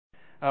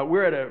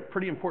We're at a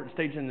pretty important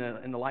stage in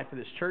the life of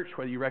this church,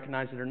 whether you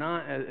recognize it or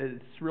not.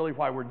 It's really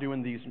why we're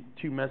doing these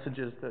two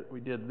messages that we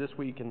did this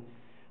week and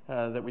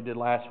that we did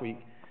last week,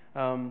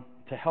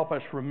 to help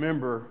us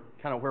remember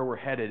kind of where we're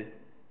headed.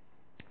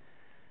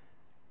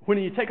 When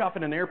you take off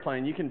in an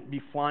airplane, you can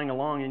be flying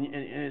along, and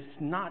it's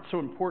not so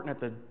important at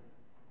the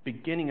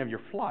beginning of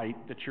your flight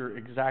that you're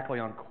exactly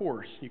on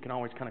course. You can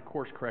always kind of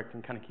course correct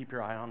and kind of keep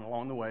your eye on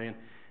along the way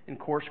and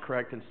course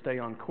correct and stay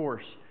on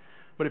course.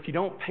 But if you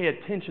don't pay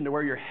attention to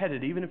where you're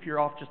headed, even if you're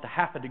off just a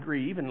half a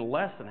degree, even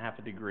less than half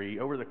a degree,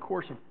 over the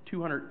course of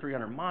 200,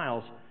 300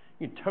 miles,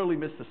 you can totally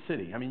miss the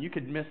city. I mean, you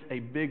could miss a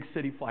big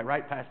city, fly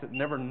right past it, and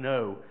never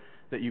know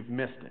that you've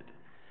missed it.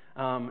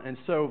 And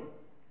so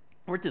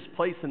we're at this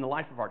place in the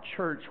life of our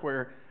church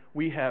where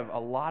we have a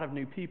lot of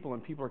new people,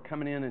 and people are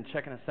coming in and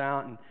checking us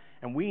out,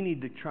 and we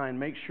need to try and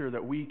make sure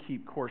that we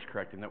keep course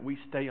correcting, that we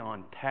stay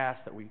on task,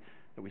 that we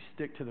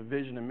stick to the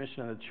vision and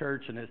mission of the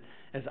church. And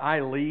as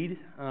I lead,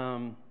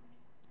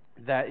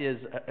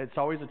 it's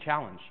always a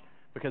challenge,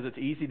 because it's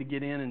easy to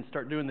get in and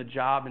start doing the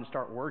job and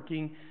start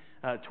working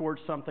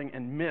towards something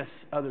and miss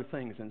other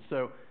things. And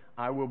so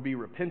I will be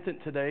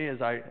repentant today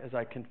as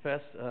I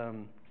confess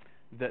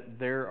that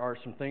there are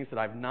some things that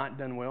I've not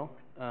done well.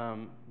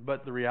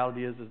 But the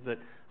reality is that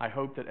I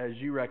hope that as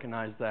you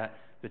recognize that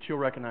you'll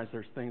recognize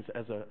there's things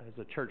as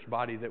a church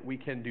body that we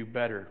can do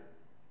better.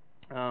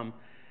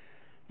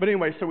 But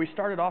anyway, so we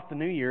started off the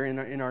new year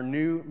in our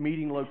new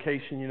meeting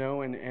location,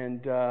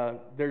 and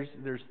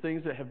there's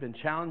things that have been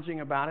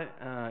challenging about it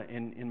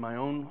in my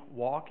own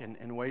walk, and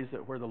in ways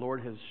that where the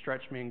Lord has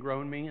stretched me and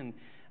grown me. And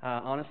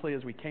honestly,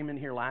 as we came in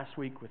here last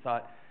week,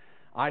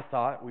 I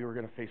thought we were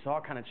going to face all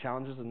kind of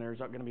challenges, and there's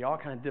going to be all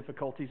kind of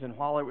difficulties. And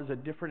while it was a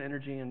different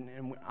energy,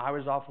 and I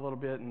was off a little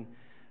bit, and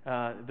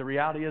the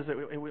reality is that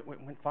it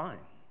went fine.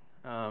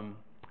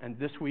 And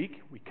this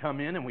week we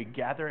come in and we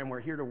gather, and we're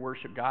here to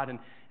worship God,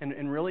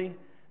 and really,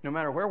 no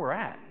matter where we're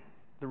at,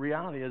 the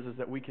reality is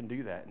that we can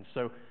do that. And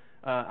so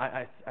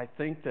I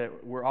think that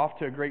we're off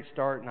to a great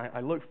start, and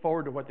I look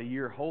forward to what the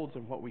year holds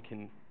and what we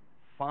can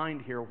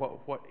find here,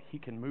 what He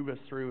can move us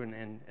through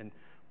and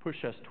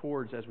push us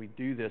towards as we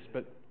do this.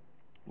 But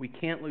we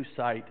can't lose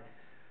sight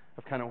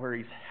of kind of where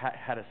He's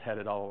had us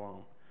headed all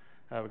along,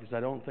 because I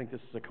don't think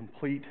this is a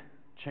complete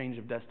change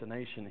of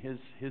destination.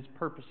 His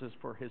purposes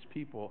for His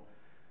people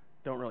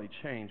don't really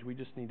change. We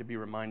just need to be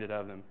reminded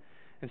of them.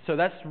 And so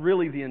that's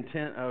really the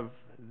intent of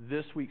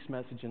this week's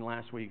message and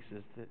last week's,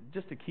 is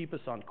just to keep us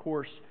on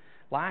course.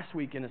 Last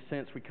week, in a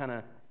sense, I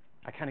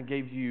kind of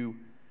gave you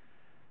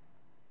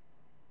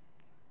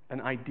an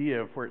idea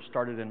of where it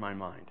started in my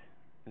mind.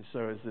 And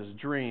so as this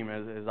dream,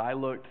 as I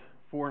looked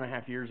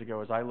 4.5 years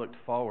ago, as I looked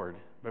forward,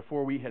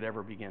 before we had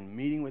ever begun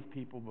meeting with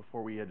people,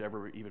 before we had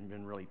ever even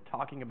been really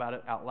talking about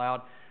it out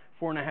loud,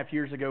 4.5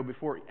 years ago,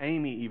 before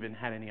Amy even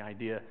had any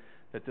idea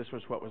that this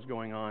was what was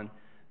going on,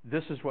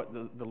 this is what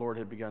the Lord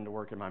had begun to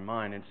work in my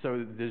mind. And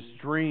so this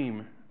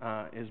dream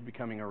is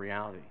becoming a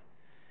reality.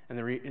 And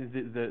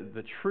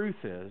the truth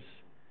is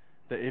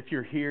that if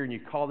you're here and you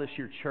call this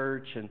your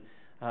church,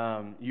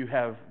 and you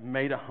have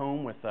made a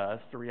home with us,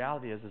 the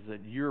reality is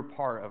that you're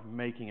part of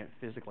making it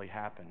physically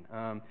happen.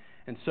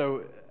 And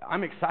so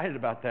I'm excited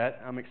about that.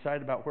 I'm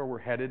excited about where we're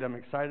headed. I'm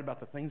excited about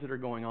the things that are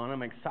going on.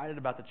 I'm excited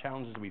about the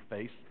challenges we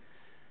face.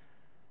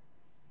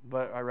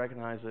 But I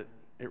recognize that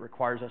it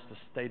requires us to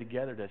stay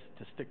together, to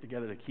stick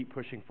together, to keep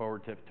pushing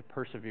forward, to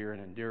persevere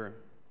and endure.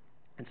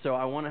 And so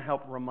I want to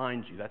help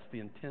remind you. That's the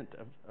intent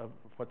of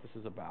what this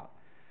is about.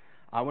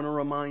 I want to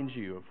remind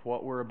you of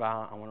what we're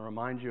about. I want to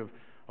remind you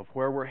of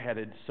where we're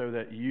headed, so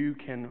that you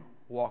can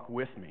walk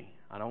with me.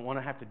 I don't want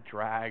to have to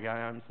drag.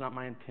 It's not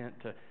my intent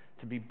to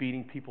be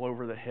beating people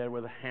over the head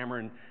with a hammer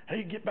and,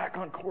 hey, get back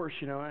on course.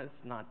 It's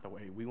not the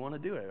way we want to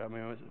do it. I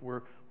mean,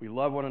 we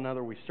love one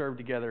another. We serve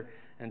together.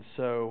 And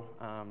so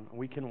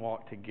we can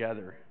walk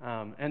together.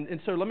 And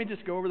so let me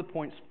just go over the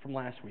points from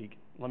last week.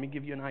 Let me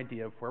give you an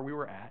idea of where we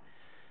were at,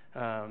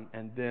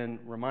 and then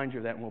remind you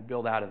of that, and we'll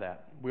build out of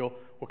that. We'll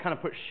kind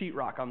of put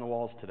sheetrock on the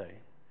walls today.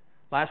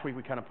 Last week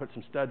we kind of put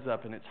some studs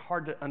up, and it's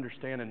hard to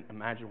understand and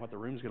imagine what the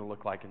room's going to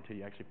look like until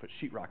you actually put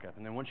sheetrock up.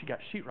 And then once you got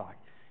sheetrock,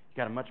 you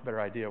got a much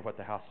better idea of what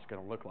the house is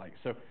going to look like.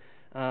 So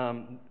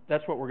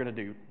that's what we're going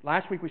to do.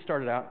 Last week we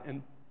started out,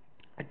 and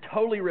I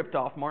totally ripped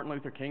off Martin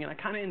Luther King, and I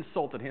kind of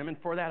insulted him, and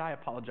for that I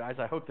apologize.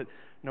 I hope that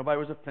nobody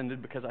was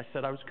offended because I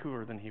said I was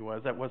cooler than he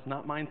was. That was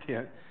not my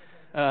intent.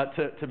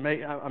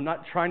 I'm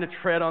not trying to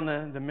tread on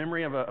the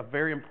memory of a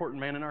very important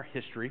man in our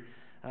history,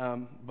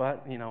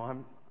 but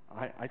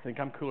I think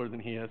I'm cooler than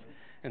he is.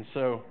 And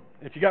so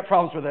if you got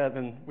problems with that,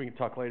 then we can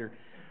talk later.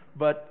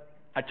 But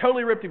I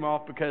totally ripped him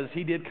off because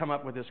he did come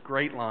up with this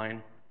great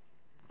line,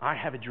 I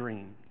have a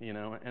dream,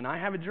 and I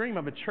have a dream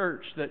of a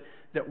church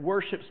that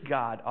worships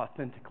God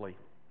authentically.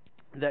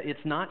 That it's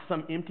not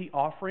some empty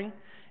offering.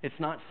 It's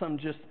not some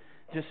just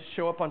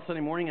show up on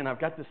Sunday morning and I've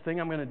got this thing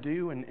I'm going to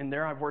do, and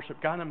there I've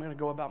worshiped God and I'm going to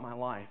go about my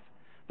life.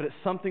 But it's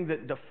something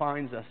that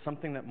defines us,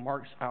 something that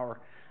marks our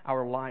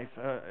life,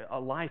 a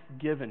life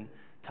given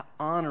to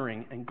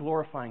honoring and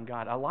glorifying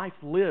God, a life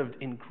lived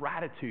in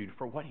gratitude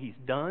for what He's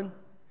done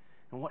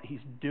and what He's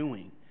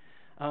doing.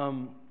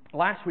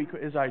 Last week,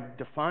 as I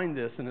defined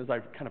this and as I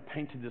kind of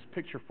painted this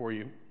picture for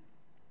you,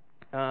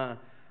 I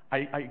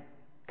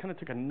kind of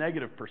took a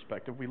negative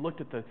perspective. We looked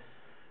at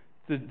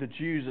the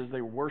Jews as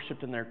they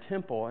worshipped in their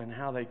temple and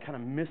how they kind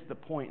of missed the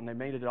point, and they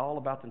made it all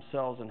about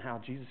themselves, and how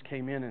Jesus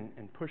came in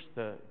and pushed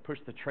the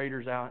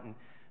traders out, and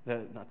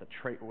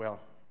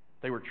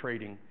they were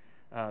trading.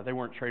 They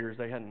weren't traders.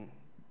 They hadn't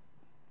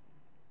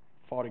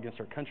fought against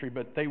our country,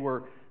 but they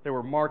were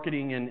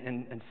marketing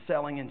and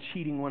selling and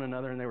cheating one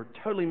another, and they were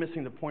totally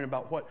missing the point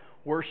about what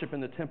worship in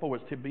the temple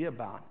was to be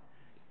about.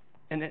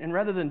 And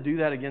rather than do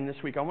that again this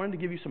week, I wanted to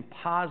give you some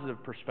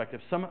positive perspective,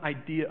 some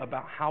idea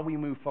about how we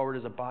move forward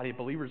as a body of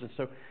believers. And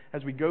so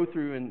as we go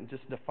through and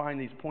just define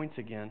these points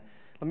again,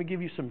 let me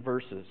give you some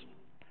verses.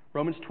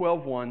 Romans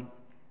 12:1,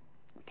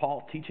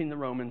 Paul teaching the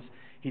Romans,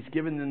 he's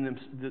given them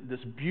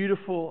this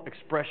beautiful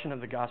expression of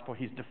the gospel.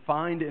 He's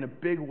defined in a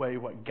big way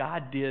what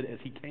God did as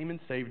He came and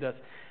saved us.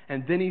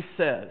 And then he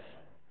says,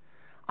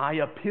 I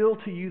appeal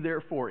to you,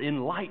 therefore,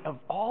 in light of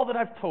all that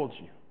I've told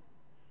you,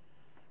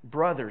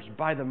 brothers,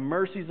 by the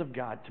mercies of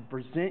God, to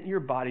present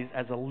your bodies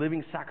as a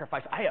living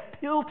sacrifice. I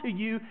appeal to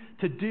you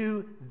to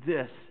do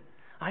this.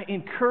 I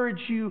encourage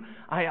you.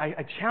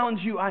 I challenge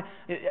you.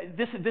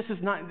 This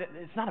is not.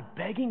 It's not a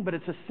begging, but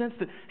it's a sense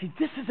that, hey,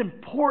 this is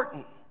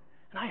important,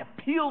 and I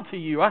appeal to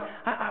you.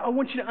 I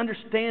want you to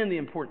understand the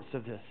importance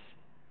of this.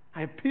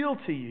 I appeal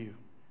to you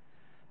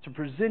to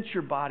present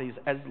your bodies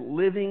as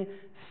living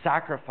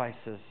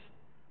sacrifices,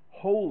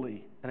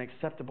 holy and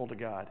acceptable to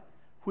God,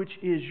 which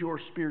is your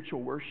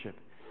spiritual worship.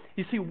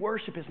 You see,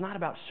 worship is not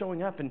about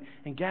showing up and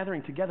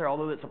gathering together,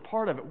 although that's a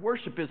part of it.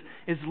 Worship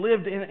is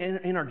lived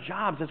in our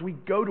jobs. As we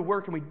go to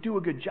work and we do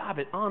a good job,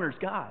 it honors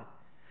God.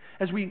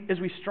 As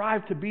we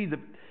strive to be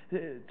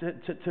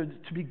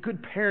to be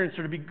good parents,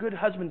 or to be good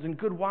husbands and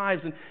good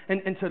wives,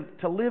 and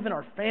to live in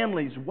our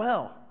families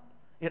well,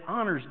 it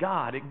honors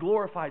God. It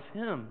glorifies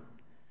Him.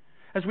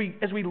 As we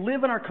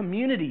live in our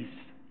communities,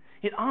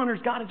 it honors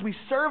God. As we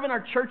serve in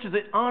our churches,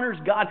 it honors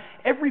God.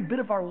 Every bit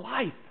of our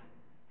life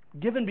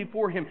given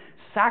before Him,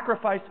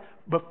 sacrificed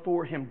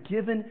before Him,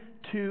 given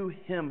to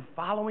Him,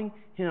 following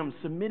Him,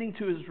 submitting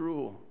to His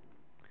rule,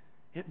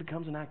 it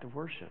becomes an act of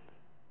worship.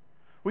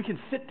 We can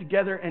sit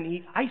together and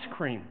eat ice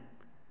cream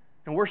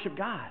and worship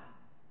God.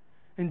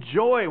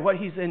 Enjoy what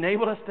He's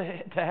enabled us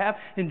to have.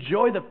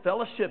 Enjoy the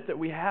fellowship that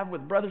we have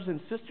with brothers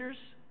and sisters,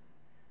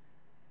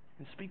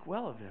 and speak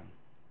well of Him.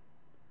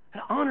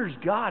 It honors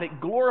God. It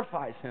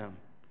glorifies Him.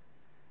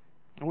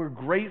 And we're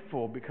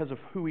grateful because of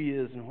who He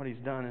is and what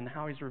He's done and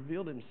how He's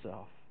revealed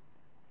Himself.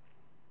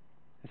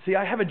 And see,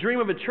 I have a dream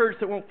of a church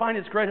that won't find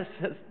its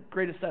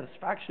greatest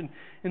satisfaction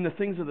in the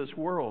things of this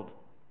world.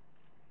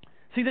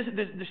 See,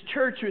 this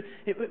church,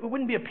 it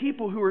wouldn't be a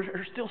people who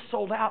are still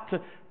sold out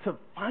to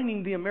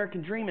finding the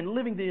American dream and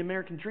living the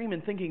American dream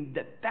and thinking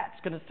that that's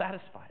going to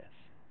satisfy us.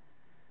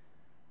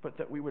 But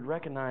that we would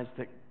recognize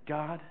that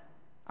God,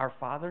 our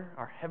Father,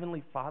 our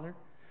Heavenly Father,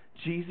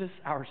 Jesus,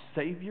 our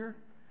Savior,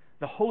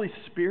 the Holy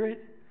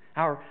Spirit,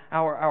 our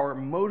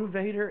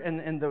motivator,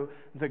 and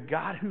the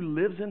God who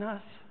lives in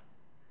us,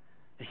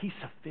 that He's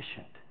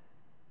sufficient,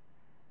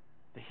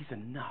 that He's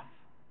enough,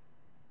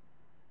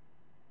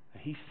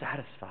 that He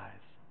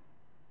satisfies,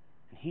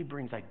 and He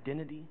brings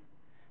identity,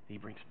 that He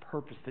brings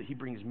purpose, that He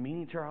brings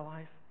meaning to our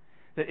life,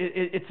 that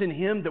it's in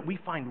Him that we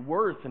find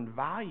worth and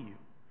value.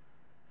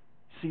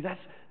 See,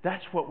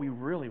 that's what we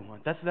really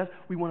want.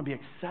 We want to be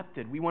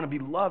accepted. We want to be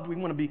loved. We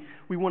want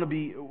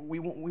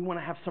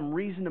to have some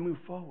reason to move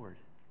forward.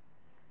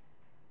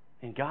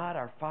 And God,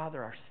 our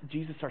Father,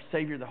 Jesus, our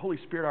Savior, the Holy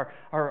Spirit,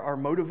 our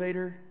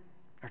motivator,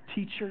 our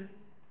teacher,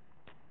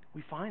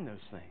 we find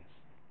those things.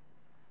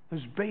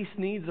 Those base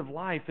needs of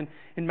life. And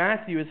in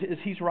Matthew, as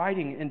he's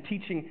writing and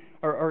teaching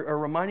or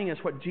reminding us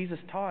what Jesus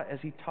taught as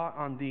He taught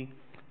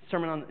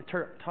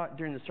taught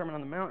during the Sermon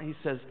on the Mount, He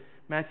says,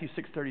 Matthew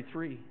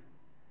 6:33.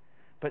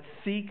 But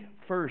seek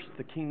first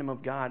the kingdom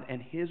of God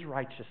and His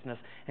righteousness,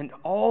 and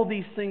all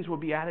these things will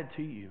be added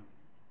to you.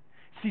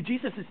 See,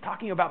 Jesus is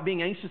talking about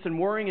being anxious and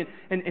worrying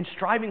and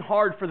striving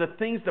hard for the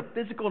things, the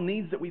physical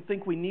needs that we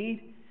think we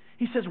need.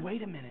 He says,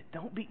 wait a minute,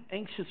 don't be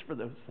anxious for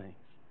those things.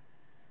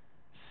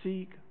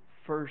 Seek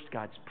first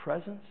God's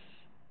presence,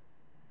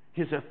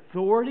 His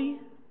authority,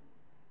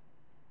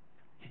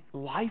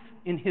 life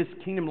in His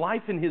kingdom,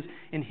 life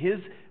in His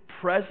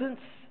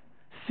presence.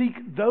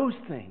 Seek those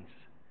things.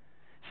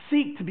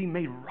 Seek to be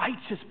made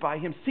righteous by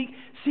Him.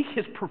 Seek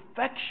His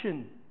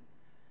perfection.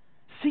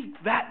 Seek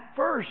that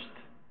first.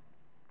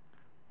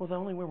 Well, the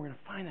only way we're going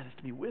to find that is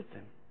to be with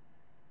Him,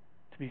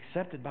 to be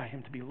accepted by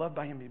Him, to be loved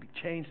by Him, to be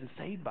changed and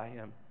saved by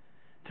Him,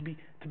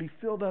 to be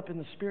filled up in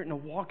the Spirit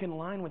and to walk in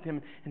line with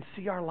Him and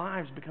see our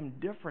lives become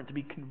different, to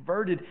be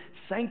converted,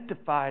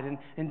 sanctified,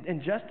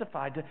 and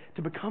justified,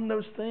 to become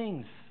those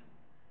things.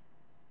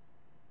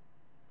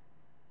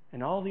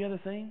 And all the other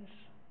things,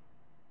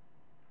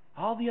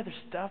 all the other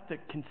stuff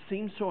that can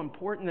seem so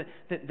important,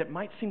 that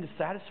might seem to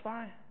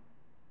satisfy,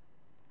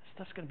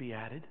 stuff's going to be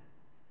added.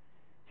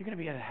 You're going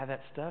to be able to have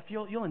that stuff.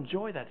 You'll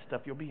enjoy that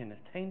stuff. You'll be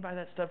entertained by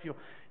that stuff. You'll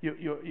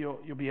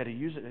be able to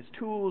use it as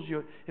tools.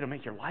 It'll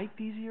make your life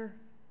easier.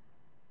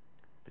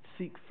 But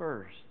seek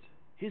first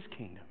His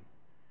kingdom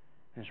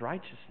and His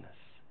righteousness.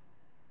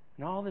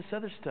 And all this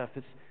other stuff,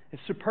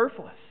 it's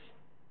superfluous.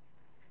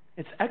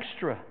 It's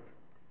extra.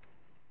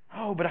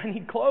 Oh, but I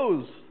need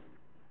clothes.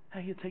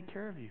 Hey, He'll take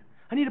care of you.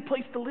 I need a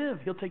place to live.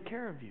 He'll take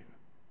care of you.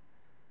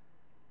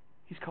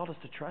 He's called us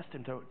to trust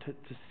Him, to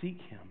seek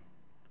Him.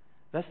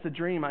 That's the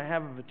dream I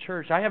have of a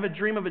church. I have a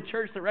dream of a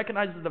church that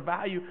recognizes the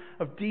value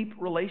of deep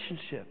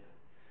relationship.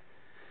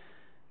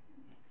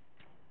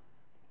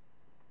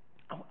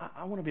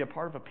 I want to be a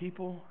part of a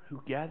people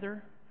who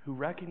gather, who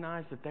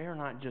recognize that they are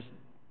not just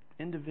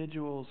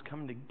individuals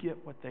coming to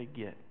get what they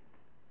get.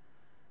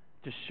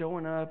 Just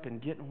showing up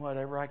and getting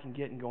whatever I can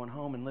get and going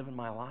home and living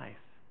my life.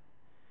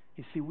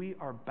 You see, we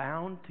are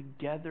bound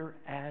together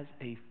as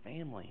a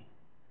family.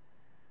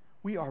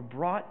 We are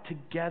brought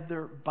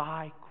together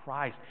by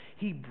Christ.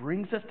 He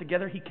brings us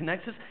together. He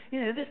connects us.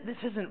 This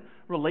isn't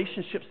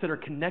relationships that are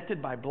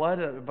connected by blood,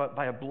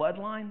 by a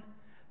bloodline.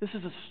 This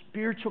is a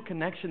spiritual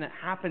connection that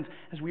happens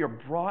as we are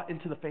brought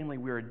into the family.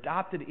 We are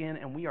adopted in,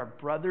 and we are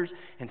brothers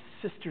and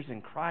sisters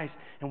in Christ,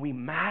 and we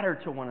matter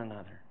to one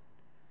another.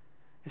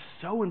 It's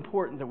so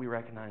important that we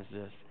recognize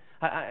this.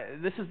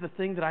 This is the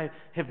thing that I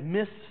have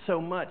missed so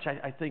much,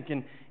 I think,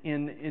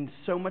 in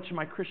so much of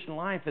my Christian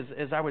life.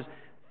 As I was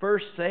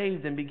first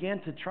saved and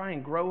began to try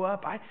and grow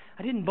up, I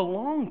didn't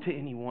belong to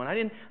anyone. I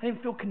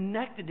didn't feel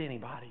connected to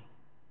anybody.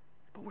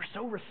 But we're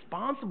so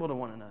responsible to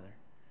one another.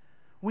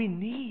 We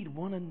need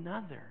one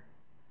another.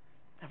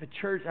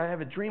 I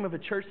have a dream of a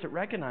church that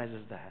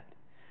recognizes that.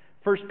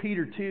 1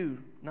 Peter 2,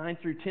 9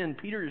 through 10,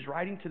 Peter is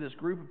writing to this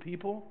group of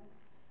people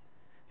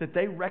that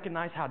they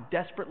recognize how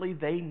desperately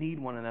they need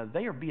one another.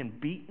 They are being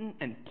beaten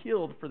and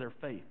killed for their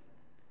faith.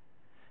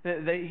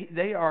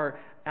 They are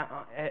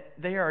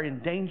in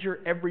danger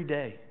every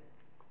day.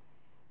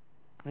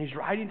 And he's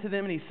writing to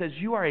them and he says,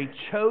 you are a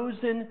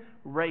chosen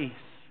race.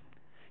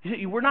 You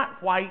see, we're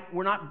not white,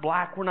 we're not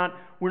black, we're not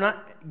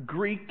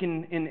Greek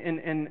and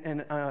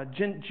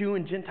Jew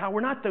and Gentile.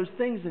 We're not those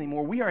things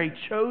anymore. We are a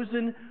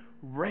chosen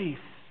race,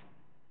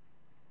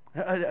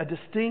 a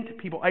distinct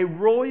people, a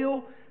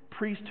royal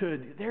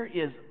priesthood. There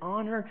is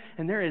honor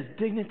and there is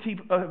dignity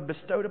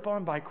bestowed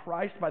upon by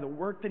Christ, by the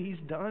work that He's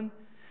done.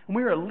 And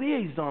we're a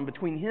liaison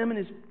between Him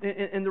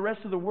and the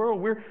rest of the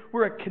world.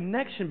 We're a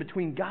connection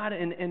between God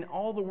and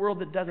all the world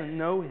that doesn't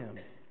know Him.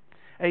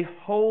 A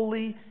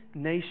holy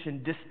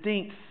nation,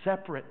 distinct,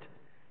 separate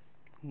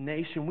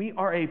nation. We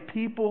are a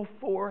people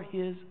for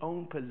His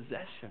own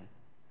possession.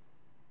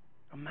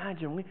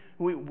 Imagine,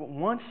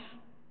 once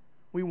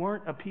we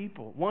weren't a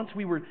people. Once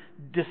we were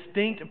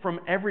distinct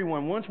from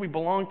everyone. Once we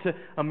belonged to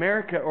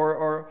America,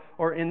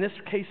 or in this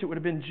case it would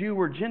have been Jew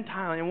or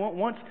Gentile. And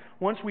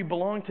once we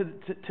belonged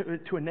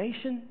to a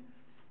nation,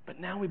 but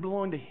now we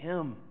belong to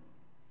Him.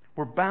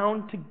 We're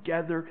bound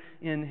together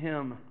in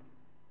Him,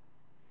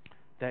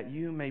 that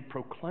you may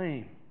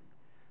proclaim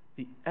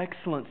the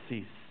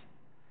excellencies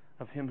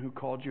of Him who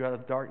called you out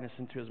of darkness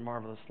into His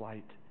marvelous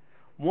light.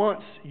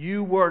 Once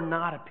you were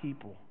not a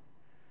people,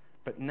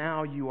 but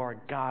now you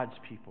are God's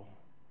people.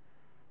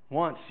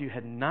 Once you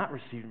had not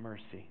received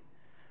mercy,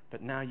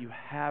 but now you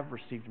have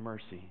received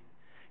mercy.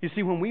 You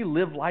see, when we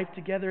live life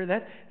together,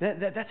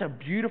 that's a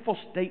beautiful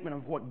statement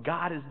of what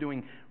God is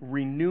doing,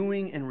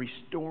 renewing and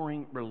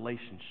restoring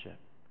relationship,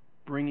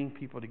 bringing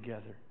people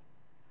together.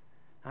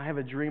 I have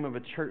a dream of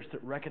a church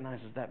that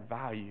recognizes that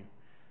value,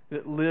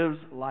 that lives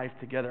life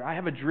together. I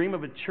have a dream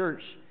of a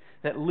church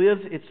that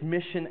lives its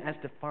mission as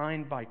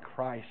defined by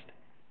Christ.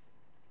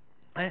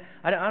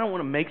 I don't want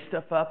to make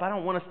stuff up. I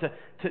don't want us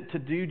to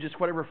do just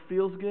whatever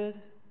feels good.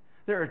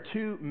 There are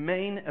two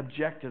main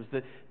objectives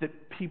that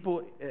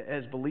people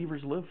as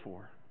believers live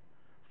for.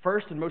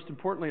 First and most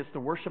importantly, it's the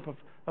worship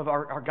of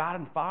our God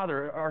and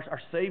Father,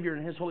 our Savior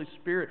and His Holy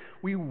Spirit.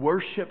 We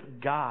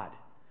worship God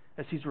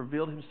as He's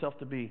revealed Himself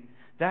to be.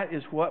 That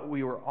is what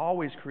we were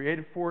always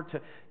created for,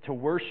 to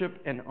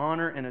worship and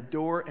honor and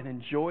adore and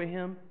enjoy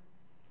Him.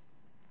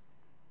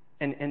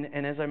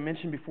 And as I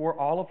mentioned before,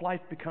 all of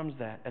life becomes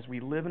that. As we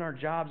live in our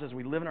jobs, as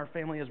we live in our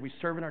family, as we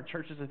serve in our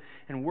churches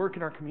and work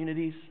in our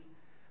communities,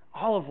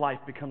 all of life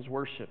becomes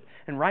worship.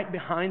 And right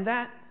behind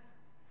that,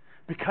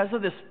 because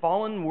of this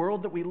fallen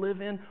world that we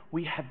live in,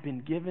 we have been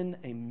given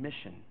a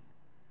mission.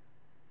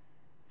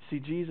 See,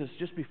 Jesus,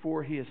 just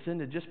before He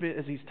ascended, just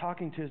as He's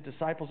talking to His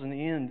disciples in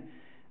the end,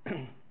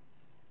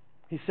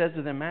 He says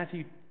to them,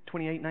 Matthew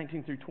 28,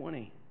 19 through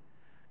 20,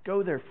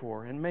 "Go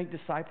therefore and make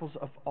disciples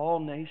of all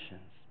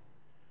nations,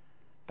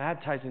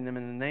 baptizing them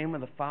in the name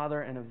of the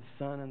Father and of the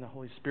Son and the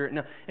Holy Spirit."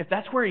 Now, if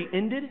that's where He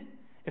ended,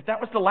 if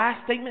that was the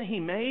last statement He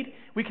made,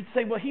 we could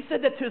say, well, He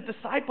said that to His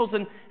disciples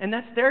and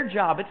that's their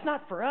job. It's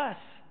not for us.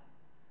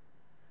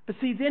 But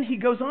see, then He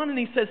goes on and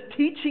He says,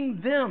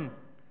 teaching them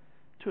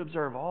to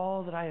observe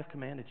all that I have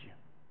commanded you.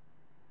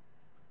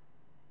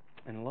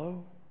 And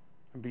lo,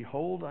 and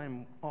behold, I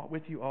am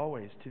with you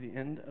always to the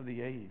end of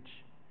the age.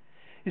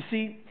 You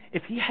see,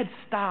 if he had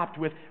stopped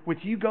with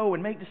you go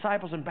and make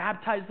disciples and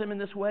baptize them in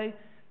this way,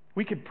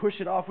 we could push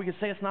it off. We could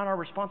say it's not our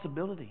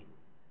responsibility.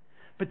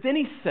 But then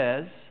he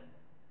says,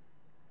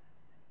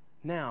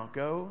 now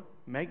go,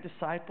 make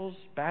disciples,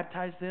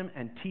 baptize them,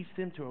 and teach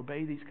them to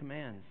obey these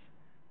commands.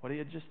 What he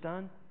had just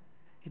done?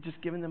 He'd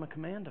just given them a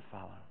command to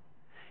follow.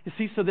 You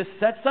see, so this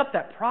sets up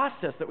that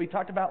process that we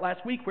talked about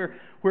last week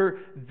where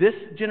this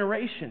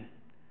generation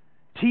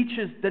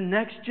teaches the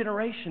next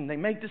generation. They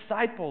make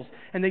disciples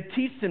and they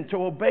teach them to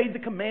obey the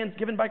commands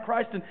given by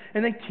Christ,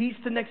 and they teach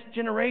the next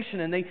generation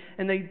and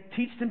they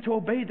teach them to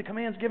obey the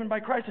commands given by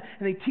Christ,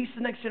 and they teach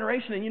the next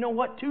generation. And you know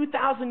what?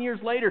 2,000 years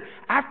later,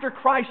 after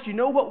Christ, you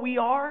know what we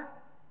are?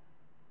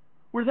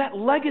 We're that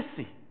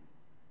legacy.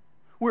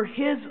 We're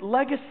His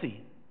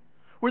legacy.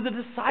 We're the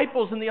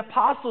disciples and the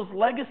apostles'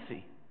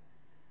 legacy.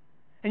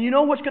 And you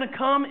know what's going to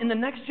come in the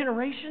next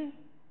generation?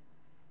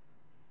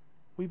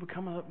 We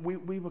become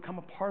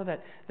a part of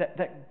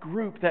that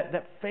group,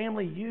 that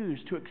family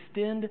used to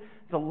extend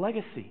the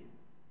legacy.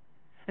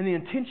 And the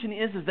intention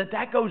is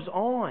that goes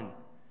on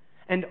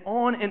and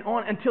on and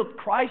on until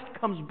Christ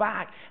comes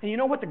back. And you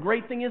know what the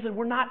great thing is? That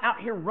we're not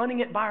out here running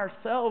it by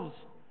ourselves.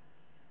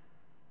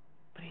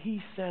 But He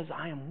says,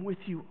 I am with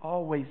you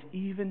always,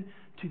 even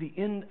to the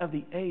end of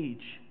the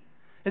age.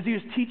 As He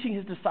was teaching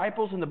His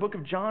disciples in the book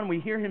of John, we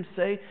hear Him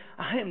say,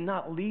 I am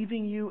not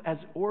leaving you as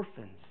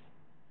orphans.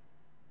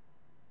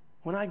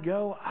 When I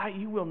go,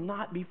 you will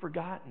not be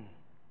forgotten.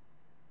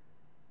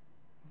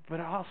 But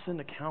I'll send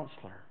a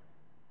counselor.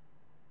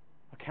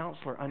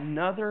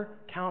 Another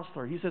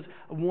counselor. He says,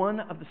 one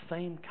of the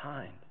same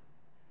kind.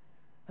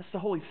 That's the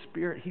Holy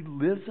Spirit. He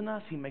lives in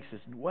us. He makes His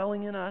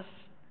dwelling in us.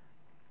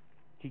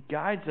 He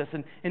guides us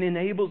and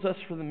enables us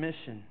for the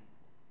mission.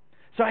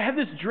 So I have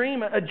this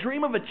dream, a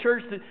dream of a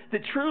church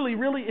that truly,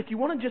 really, if you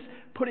want to just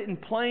put it in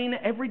plain,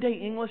 everyday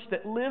English,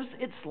 that lives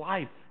its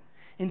life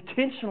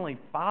intentionally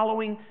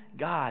following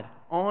God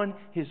on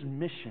His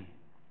mission.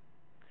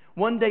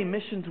 One day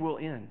missions will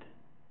end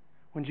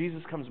when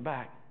Jesus comes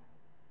back,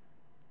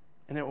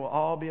 and it will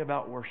all be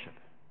about worship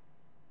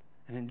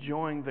and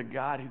enjoying the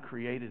God who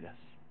created us.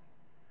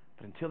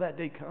 But until that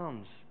day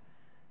comes,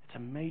 it's a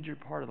major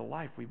part of the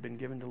life we've been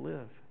given to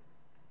live.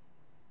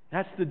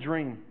 That's the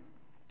dream.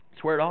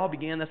 It's where it all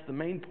began. That's the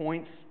main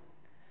points.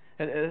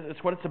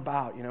 It's what it's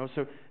about, you know.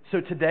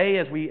 So today,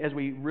 as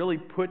we really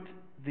put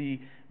the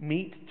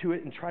meat to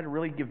it and try to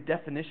really give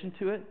definition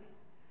to it,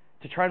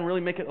 to try and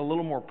really make it a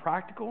little more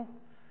practical,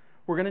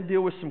 we're going to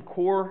deal with some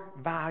core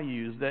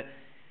values that,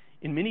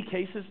 in many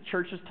cases,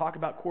 churches talk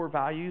about core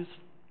values,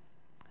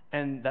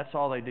 and that's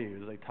all they do,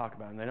 is they talk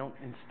about them. They don't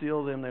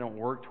instill them. They don't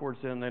work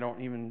towards them. They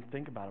don't even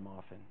think about them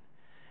often.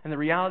 And the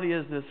reality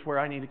is this, where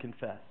I need to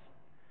confess,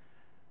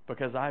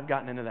 because I've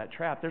gotten into that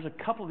trap. There's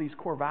a couple of these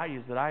core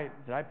values that I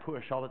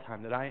push all the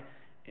time, that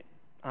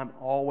I'm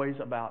always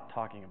about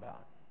talking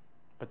about.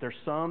 But there's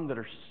some that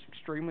are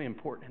extremely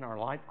important in our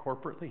life,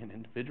 corporately and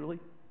individually,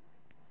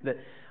 that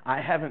I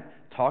haven't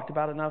talked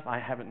about enough. I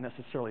haven't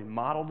necessarily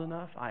modeled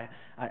enough. I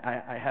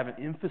haven't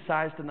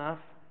emphasized enough.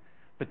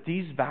 But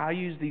these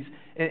values,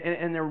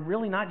 and they're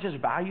really not just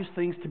values,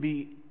 things to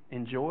be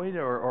enjoyed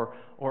or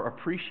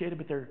appreciated,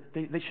 but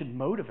they should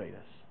motivate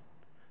us.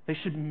 They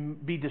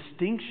should be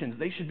distinctions.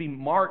 They should be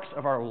marks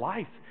of our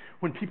life.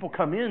 When people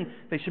come in,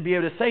 they should be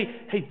able to say,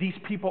 hey, these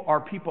people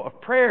are people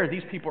of prayer.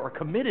 These people are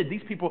committed.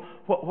 These people,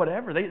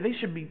 whatever. They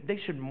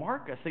should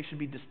mark us. They should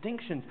be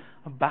distinctions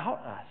about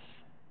us.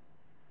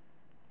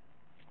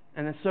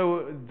 And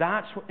so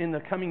that's in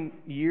the coming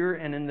year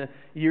and in the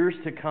years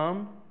to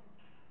come,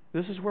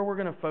 this is where we're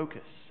going to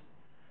focus,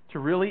 to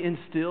really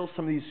instill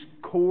some of these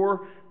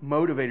core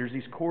motivators,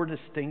 these core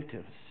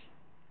distinctives.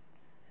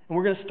 And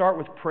we're going to start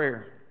with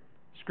prayer.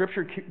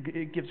 Scripture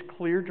gives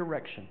clear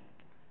direction.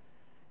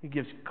 It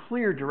gives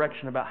clear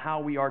direction about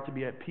how we are to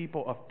be a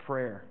people of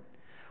prayer.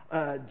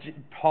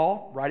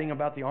 Paul, writing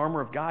about the armor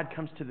of God,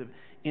 comes to the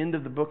end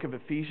of the book of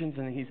Ephesians,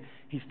 and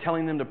he's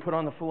telling them to put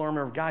on the full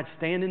armor of God,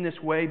 stand in this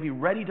way, be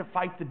ready to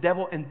fight the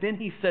devil. And then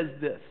he says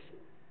this,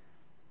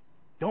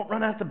 don't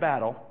run out to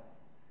battle.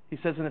 He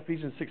says in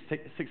Ephesians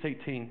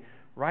 6:18,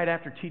 right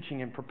after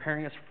teaching and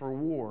preparing us for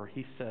war,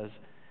 he says,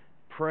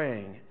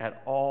 praying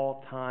at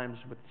all times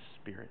with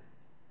the Spirit.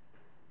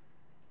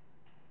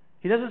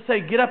 He doesn't say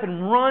get up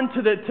and run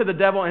to the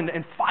devil and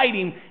fight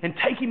him and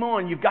take him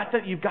on. You've got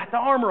the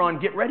armor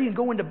on. Get ready and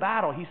go into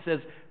battle. He says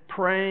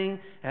praying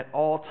at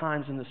all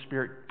times in the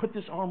Spirit. Put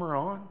this armor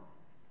on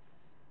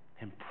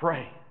and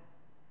pray.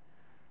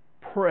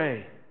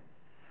 Pray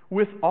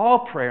with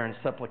all prayer and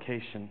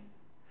supplication.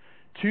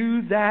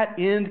 To that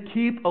end,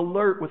 keep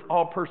alert with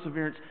all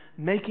perseverance,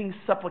 making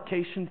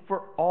supplication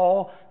for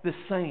all the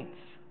saints.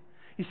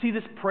 You see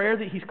this prayer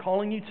that He's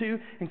calling you to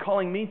and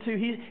calling me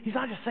to? He's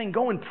not just saying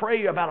go and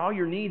pray about all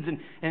your needs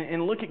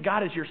and look at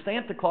God as your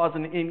Santa Claus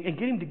and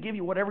get Him to give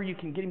you whatever you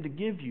can get Him to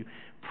give you.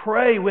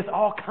 Pray with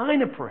all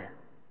kind of prayer.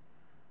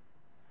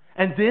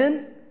 And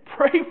then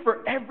pray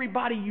for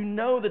everybody you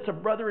know that's a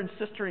brother and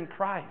sister in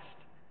Christ.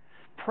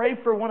 Pray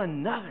for one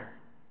another.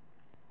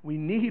 We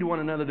need one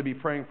another to be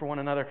praying for one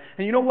another.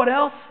 And you know what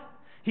else?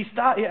 He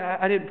stopped.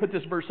 I didn't put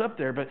this verse up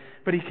there,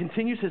 but he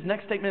continues his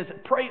next statement is,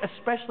 pray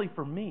especially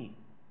for me.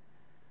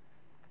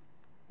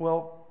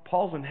 Well,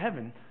 Paul's in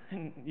heaven,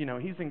 and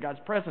he's in God's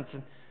presence,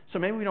 and so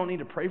maybe we don't need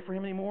to pray for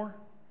him anymore.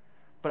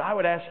 But I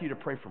would ask you to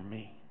pray for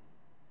me.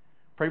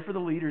 Pray for the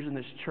leaders in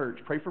this church.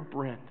 Pray for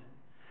Brent.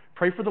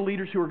 Pray for the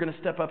leaders who are going to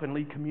step up and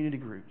lead community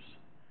groups.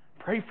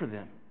 Pray for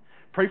them.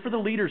 Pray for the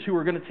leaders who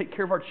are going to take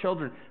care of our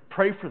children.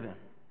 Pray for them.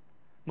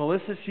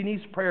 Melissa, she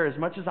needs prayer as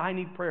much as I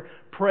need prayer.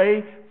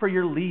 Pray for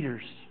your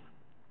leaders.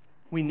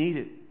 We need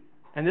it.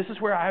 And this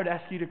is where I would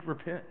ask you to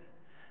repent.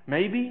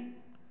 Maybe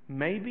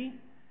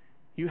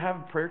you have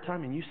a prayer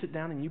time and you sit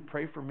down and you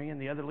pray for me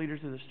and the other leaders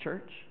of this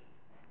church.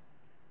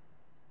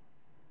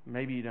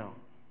 Maybe you don't.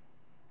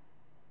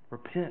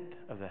 Repent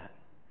of that.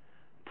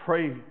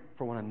 Pray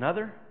for one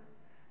another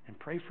and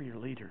pray for your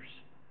leaders.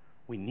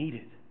 We need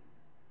it.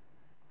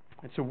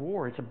 It's a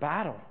war. It's a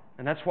battle.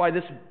 And that's why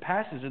this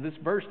passage or this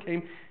verse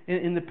came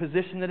in the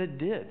position that it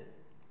did.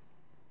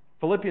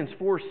 Philippians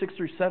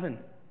 4:6-7.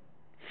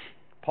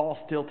 Paul's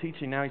still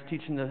teaching. Now he's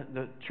teaching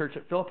the church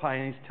at Philippi,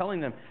 and he's telling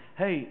them,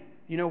 hey,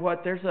 you know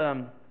what? There's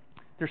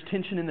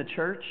tension in the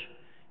church.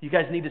 You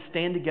guys need to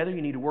stand together.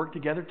 You need to work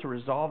together to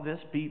resolve this.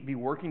 Be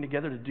working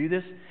together to do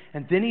this.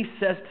 And then he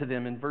says to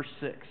them in verse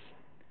 6,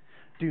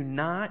 do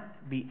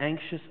not be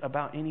anxious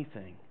about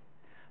anything,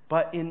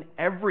 but in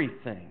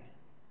everything,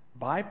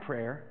 by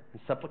prayer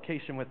and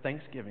supplication with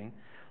thanksgiving,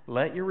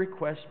 let your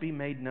requests be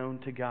made known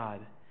to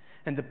God.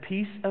 And the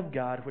peace of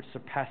God, which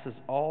surpasses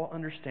all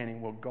understanding,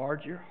 will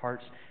guard your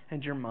hearts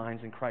and your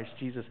minds in Christ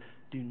Jesus.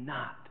 Do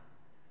not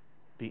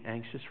be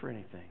anxious for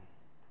anything,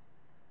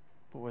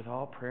 but with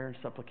all prayer and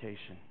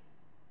supplication.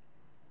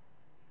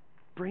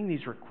 Bring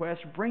these requests,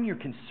 bring your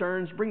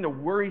concerns, bring the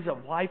worries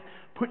of life.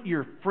 Put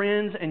your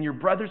friends and your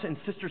brothers and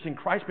sisters in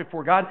Christ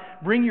before God.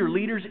 Bring your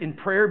leaders in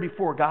prayer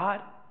before God.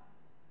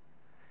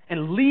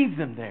 And leave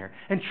them there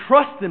and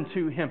trust them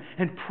to Him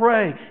and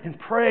pray and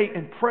pray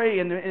and pray.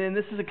 And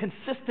this is a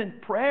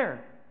consistent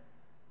prayer.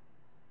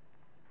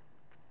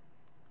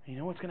 And you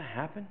know what's going to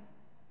happen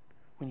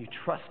when you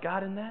trust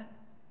God in that?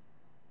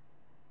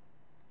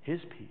 His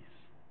peace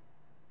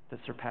that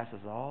surpasses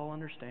all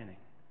understanding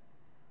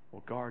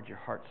will guard your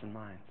hearts and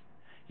minds.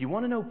 You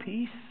want to know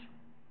peace?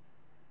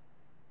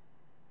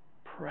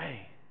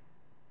 Pray.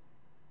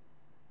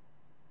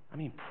 I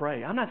mean,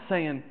 pray. I'm not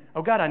saying,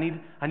 oh God, I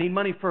need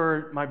money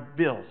for my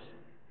bills,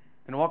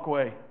 and walk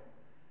away and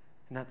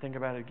not think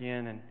about it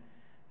again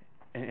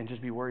and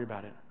just be worried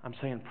about it. I'm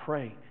saying,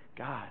 pray,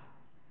 God,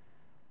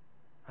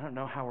 I don't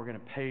know how we're going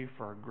to pay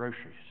for our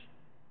groceries,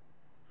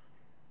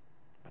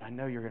 but I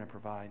know you're going to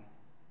provide.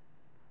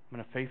 I'm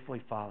going to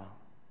faithfully follow.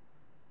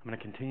 I'm going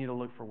to continue to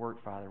look for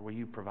work, Father. Will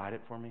you provide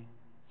it for me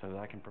so that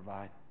I can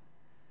provide?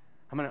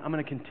 I'm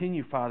going to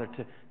continue, Father,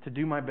 to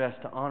do my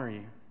best to honor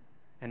you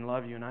and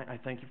love you. And I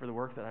thank you for the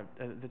work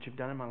that you've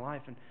done in my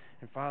life. And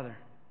Father,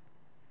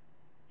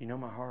 you know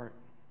my heart.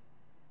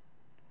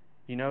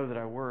 You know that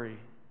I worry.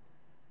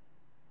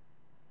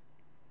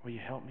 Will you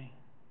help me?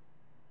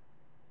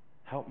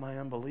 Help my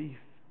unbelief.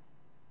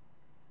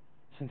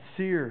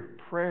 Sincere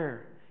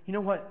prayer. You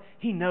know what?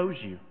 He knows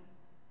you.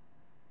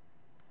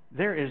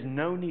 There is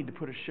no need to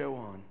put a show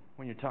on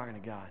when you're talking to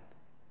God.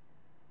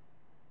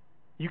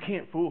 You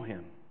can't fool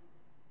Him.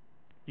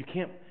 You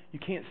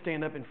can't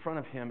stand up in front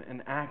of Him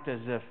and act as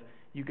if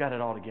you got it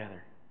all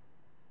together.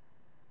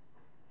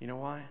 You know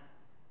why?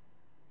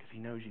 Because He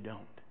knows you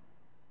don't.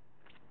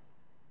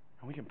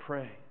 And we can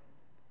pray.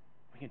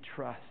 We can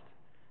trust.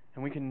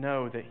 And we can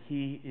know that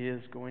He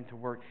is going to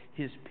work.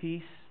 His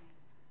peace,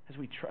 as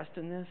we trust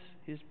in this,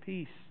 His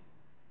peace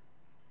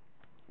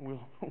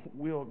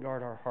will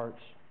guard our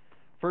hearts.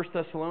 1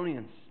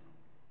 Thessalonians,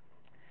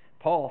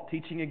 Paul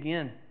teaching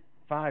again,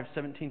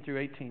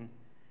 5:17-18.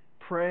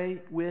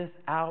 Pray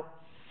without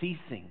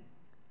ceasing.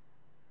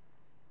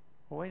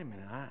 Well, wait a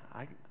minute.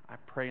 I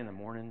pray in the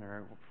morning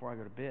or before I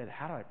go to bed.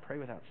 How do I pray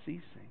without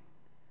ceasing?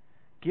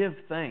 Give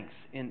thanks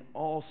in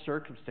all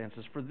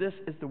circumstances, for this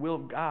is the will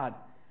of God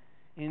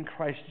in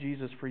Christ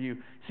Jesus for you.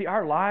 See,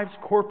 our lives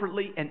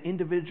corporately and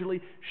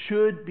individually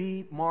should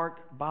be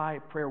marked by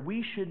prayer.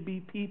 We should be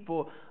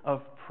people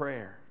of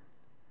prayer.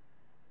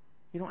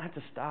 You don't have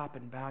to stop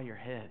and bow your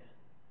head.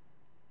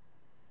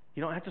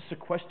 You don't have to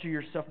sequester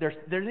yourself.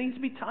 There needs to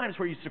be times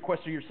where you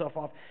sequester yourself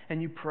off and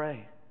you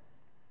pray.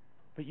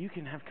 But you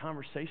can have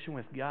conversation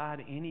with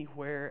God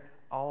anywhere,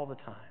 all the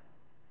time.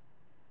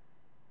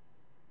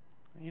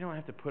 You don't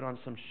have to put on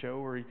some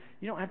show, or you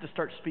don't have to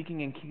start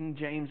speaking in King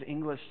James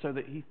English so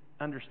that He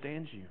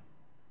understands you.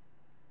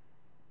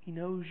 He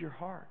knows your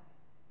heart.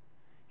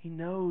 He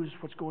knows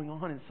what's going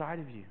on inside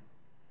of you.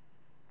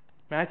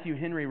 Matthew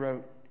Henry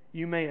wrote,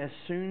 "You may as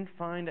soon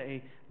find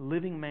a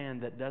living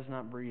man that does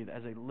not breathe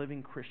as a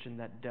living Christian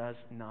that does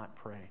not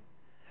pray.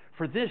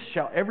 For this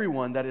shall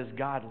everyone that is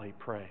godly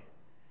pray.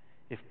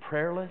 If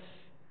prayerless,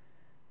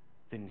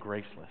 then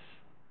graceless."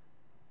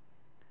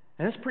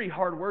 And that's pretty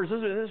hard words.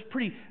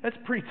 That's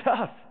pretty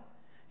tough.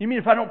 You mean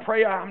if I don't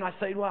pray, I'm not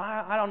saying, well,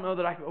 I don't know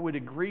that I would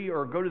agree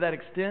or go to that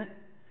extent.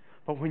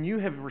 But when you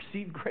have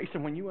received grace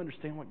and when you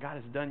understand what God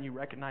has done, you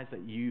recognize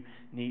that you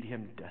need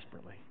Him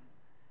desperately.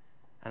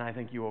 And I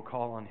think you will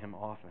call on Him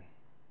often.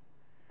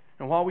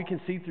 And while we can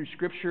see through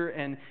Scripture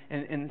and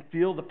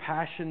feel the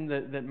passion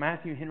that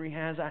Matthew Henry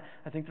has,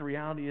 I think the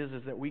reality is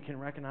that we can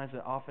recognize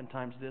that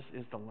oftentimes this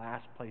is the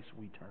last place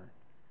we turn,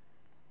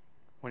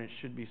 when it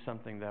should be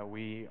something that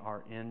we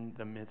are in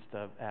the midst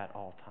of at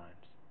all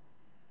times.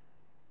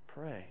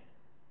 Pray.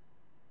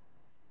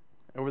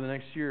 Over the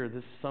next year,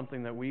 this is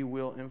something that we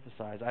will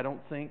emphasize. I don't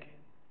think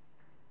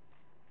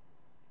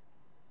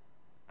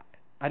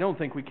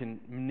we can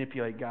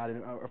manipulate God.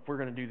 If we're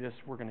going to do this,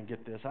 we're going to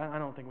get this. I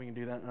don't think we can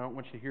do that, and I don't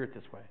want you to hear it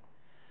this way.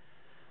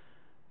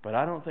 But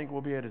I don't think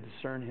we'll be able to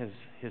discern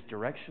His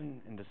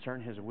direction and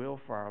discern His will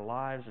for our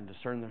lives and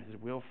discern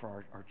His will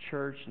for our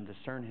church and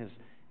discern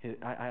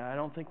I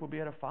don't think we'll be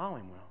able to follow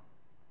Him well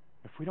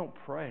if we don't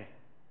pray.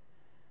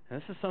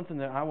 And this is something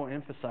that I will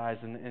emphasize,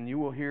 and you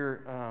will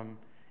hear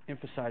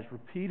emphasized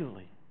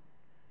repeatedly.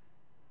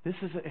 This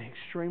is an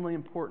extremely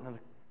important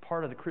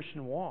part of the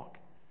Christian walk.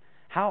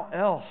 How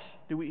else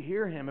do we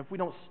hear Him if we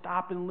don't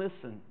stop and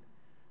listen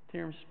to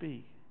Him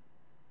speak?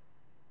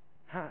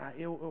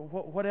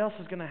 What else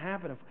is going to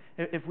happen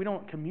if we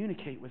don't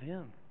communicate with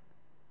Him?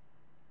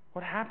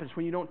 What happens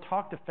when you don't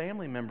talk to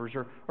family members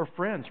or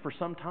friends for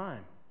some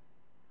time?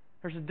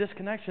 There's a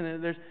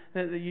disconnection.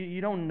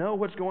 You don't know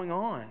what's going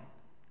on.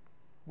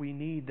 We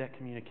need that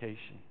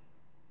communication.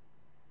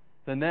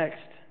 The next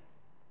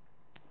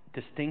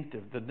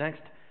distinctive, the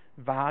next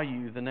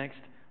value, the next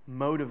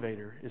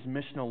motivator is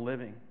missional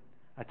living.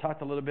 I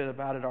talked a little bit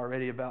about it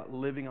already, about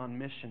living on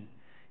mission.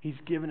 He's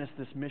given us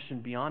this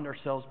mission beyond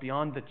ourselves,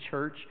 beyond the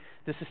church.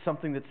 This is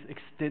something that's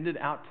extended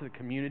out to the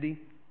community.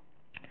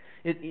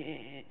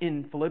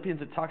 In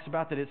Philippians, it talks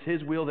about that it's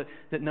His will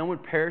that none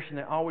would perish and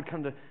that all would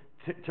come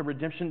to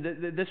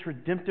redemption. This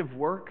redemptive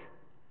work,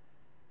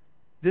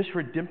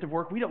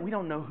 we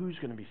don't know who's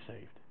going to be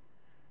saved.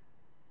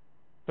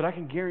 But I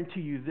can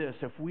guarantee you this,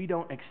 if we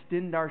don't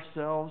extend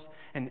ourselves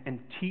and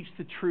teach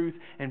the truth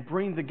and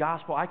bring the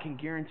gospel, I can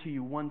guarantee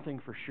you one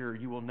thing for sure,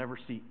 you will never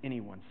see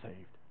anyone saved.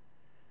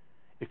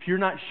 If you're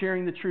not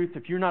sharing the truth,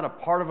 if you're not a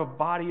part of a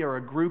body or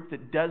a group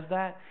that does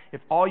that,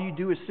 if all you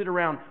do is sit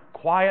around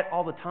quiet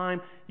all the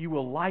time, you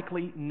will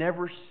likely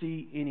never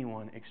see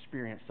anyone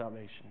experience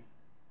salvation.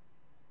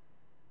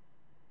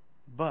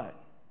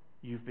 But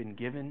you've been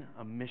given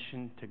a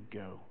mission to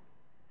go.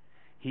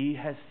 He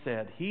has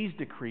said, He's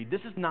decreed,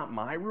 this is not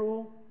my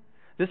rule.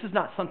 This is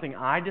not something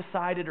I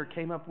decided or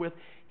came up with.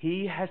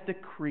 He has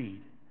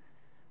decreed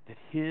that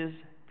His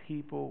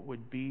people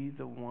would be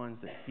the ones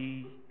that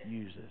He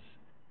uses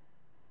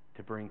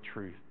to bring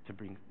truth, to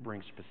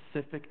bring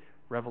specific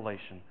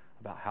revelation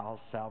about how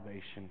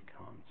salvation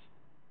comes.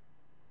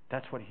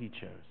 That's what He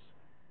chose.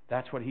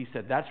 That's what He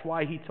said. That's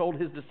why He told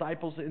His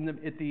disciples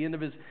at the end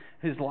of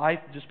His life,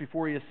 just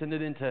before He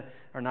ascended into,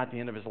 or not the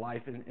end of His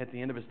life, at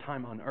the end of His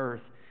time on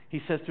earth,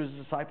 He says to His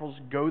disciples,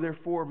 go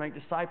therefore, make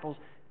disciples,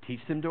 teach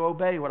them to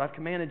obey what I've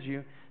commanded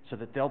you, so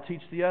that they'll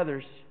teach the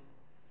others.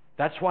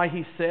 That's why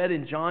He said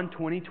in John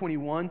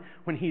 20:21,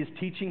 when He is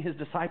teaching His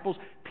disciples,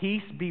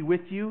 peace be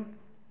with you.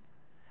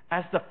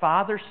 As the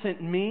Father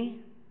sent me,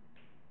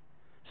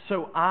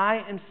 so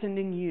I am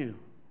sending you.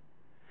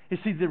 You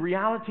see, the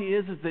reality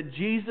is that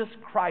Jesus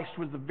Christ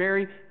was the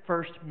very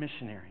first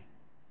missionary.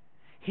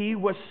 He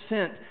was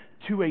sent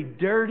to a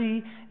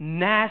dirty,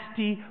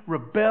 nasty,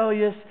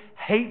 rebellious,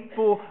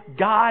 hateful,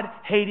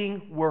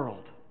 God-hating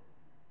world.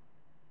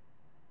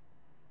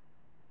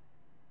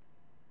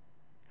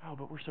 Oh,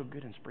 but we're so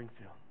good in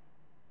Springfield.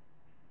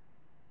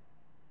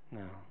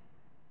 No.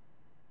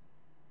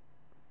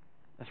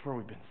 That's where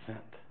we've been sent.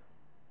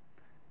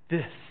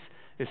 This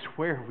is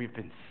where we've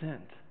been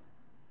sent.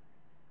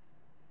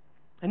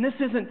 And this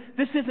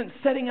isn't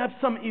setting up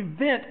some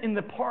event in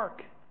the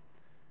park,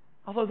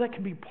 although that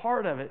can be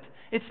part of it.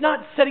 It's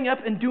not setting up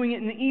and doing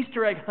it in the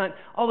Easter egg hunt,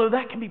 although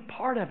that can be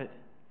part of it.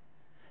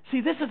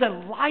 See, this is a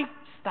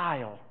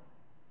lifestyle.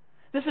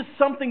 This is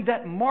something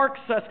that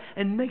marks us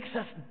and makes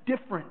us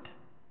different.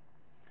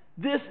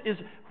 This is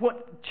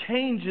what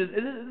changes.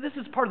 This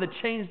is part of the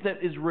change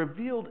that is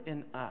revealed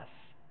in us.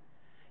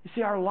 You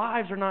see, our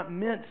lives are not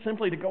meant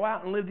simply to go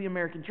out and live the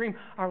American dream.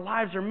 Our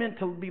lives are meant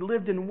to be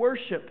lived in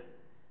worship.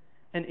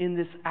 And in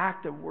this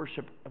act of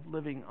worship, of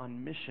living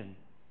on mission.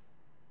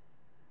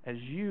 As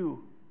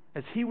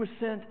He was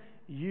sent,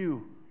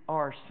 you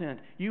are sent.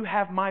 You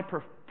have my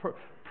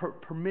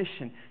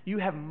permission. You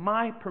have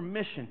my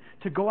permission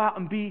to go out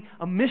and be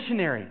a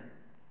missionary.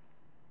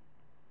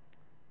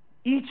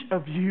 Each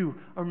of you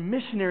are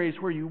missionaries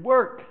where you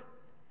work,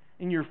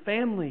 in your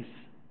families,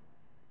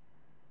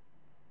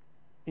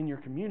 in your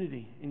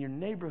community, in your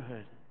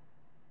neighborhood.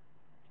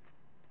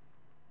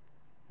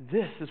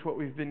 This is what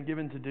we've been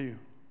given to do.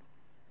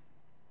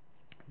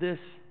 This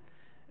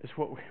is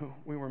what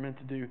we were meant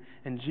to do.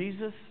 And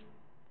Jesus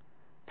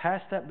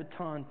passed that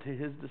baton to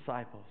His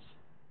disciples.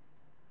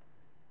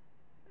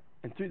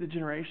 And through the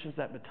generations,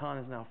 that baton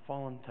has now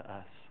fallen to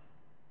us.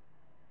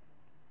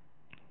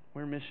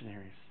 We're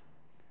missionaries.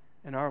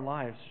 And our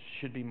lives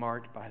should be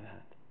marked by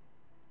that.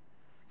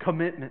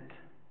 commitment.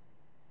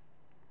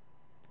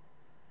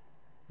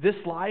 This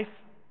life,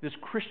 this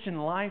Christian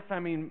life, I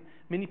mean,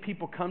 many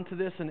people come to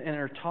this and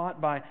are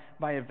taught by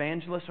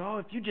evangelists, oh,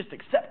 if you just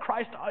accept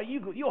Christ, oh,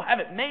 you'll have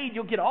it made.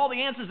 You'll get all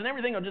the answers and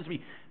everything will just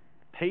be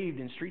paved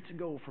in streets of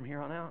gold from here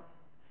on out.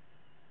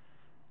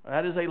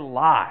 That is a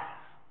lie.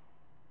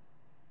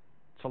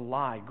 It's a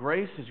lie.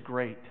 Grace is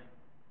great.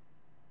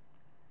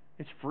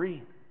 It's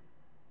free.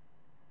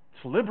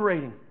 It's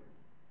liberating.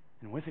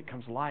 And with it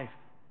comes life.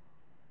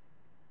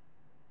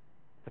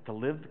 But to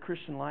live the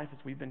Christian life as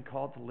we've been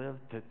called to live,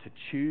 to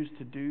choose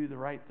to do the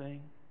right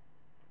thing,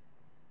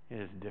 it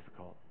is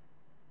difficult.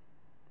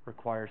 It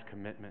requires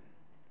commitment.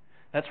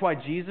 That's why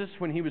Jesus,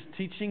 when He was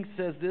teaching,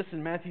 says this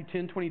in Matthew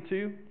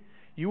 10:22,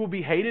 you will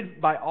be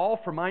hated by all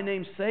for my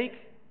name's sake,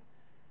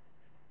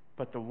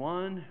 but the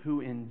one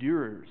who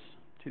endures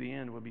to the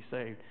end will be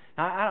saved.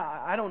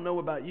 Now, I don't know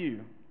about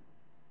you,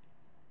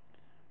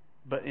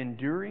 but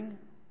enduring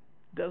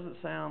doesn't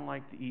sound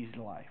like the easy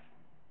life.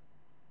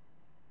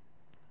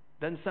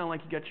 Doesn't sound like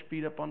you got your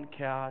feet up on the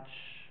couch,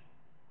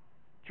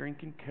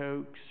 drinking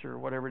Cokes or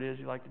whatever it is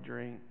you like to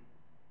drink,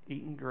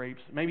 eating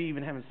grapes, maybe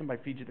even having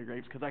somebody feed you the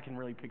grapes, because I can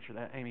really picture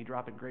that, Amy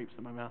dropping grapes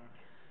in my mouth.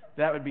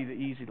 That would be the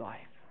easy life.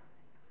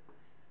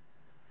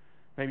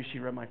 Maybe she'd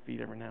rub my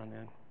feet every now and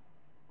then.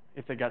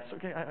 If they got,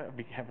 okay, I'd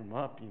be having them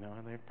up, and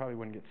they probably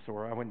wouldn't get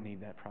sore. I wouldn't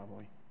need that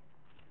probably.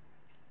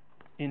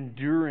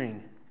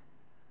 Enduring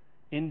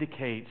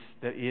indicates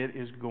that it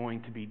is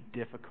going to be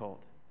difficult.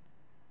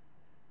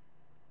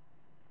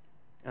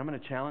 And I'm going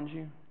to challenge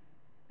you.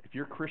 If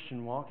your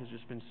Christian walk has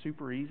just been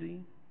super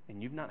easy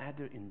and you've not had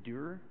to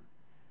endure,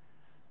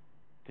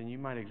 then you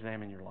might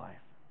examine your life.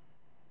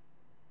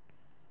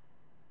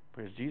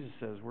 Because Jesus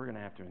says we're going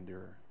to have to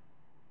endure.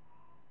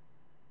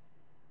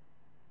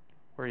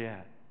 Where are you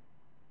at?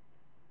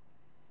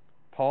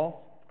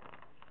 Paul,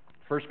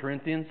 1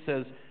 Corinthians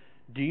says,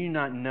 do you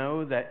not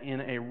know that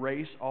in a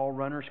race all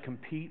runners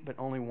compete, but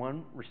only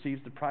one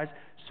receives the prize?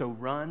 So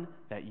run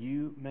that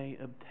you may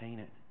obtain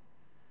it.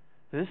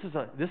 This is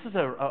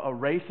a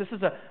race. This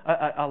is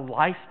a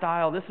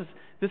lifestyle. This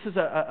is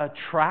a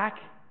track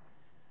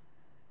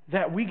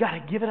that we got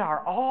to give it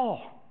our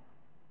all.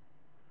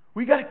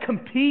 We got to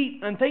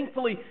compete, and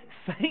thankfully,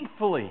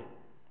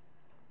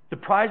 the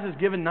prize is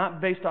given not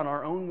based on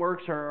our own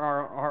works or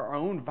our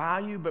own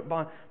value, but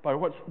by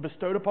what's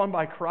bestowed upon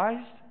by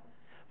Christ.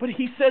 But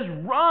he says,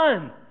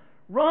 run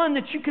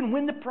that you can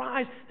win the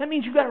prize. That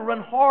means you got to run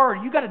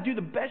hard. You got to do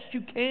the best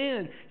you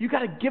can. You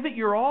got to give it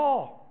your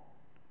all.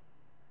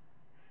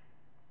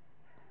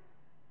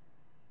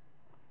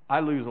 I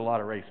lose a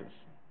lot of races.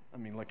 I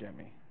mean, look at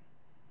me.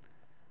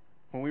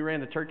 When we ran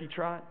the turkey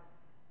trot,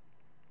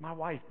 my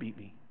wife beat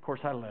me. Of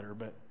course, I let her,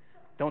 but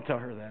don't tell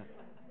her that.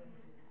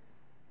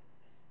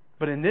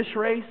 But in this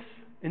race,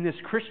 in this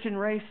Christian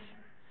race,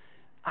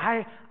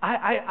 I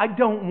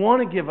don't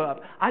want to give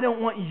up. I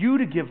don't want you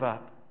to give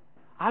up.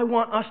 I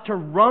want us to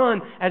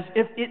run as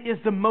if it is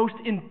the most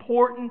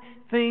important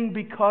thing,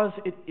 because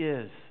it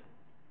is.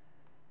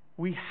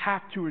 We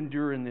have to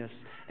endure in this.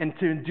 And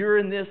to endure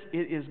in this,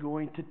 it is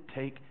going to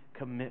take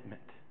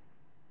commitment.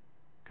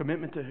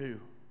 Commitment to who?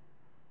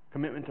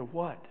 Commitment to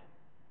what?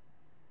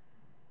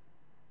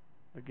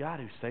 The God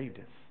who saved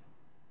us.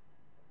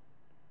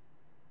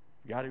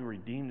 God who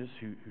redeemed us,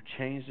 who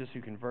changed us,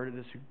 who converted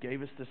us, who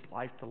gave us this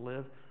life to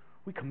live.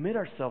 We commit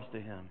ourselves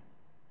to Him.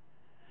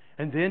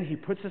 And then He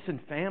puts us in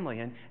family.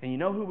 And you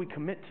know who we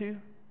commit to?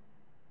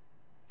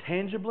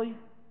 Tangibly?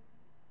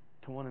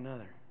 To one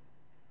another.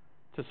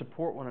 To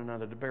support one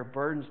another, to bear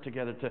burdens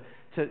together,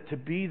 to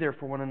be there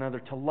for one another,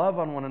 to love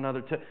on one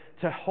another,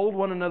 to hold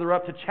one another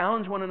up, to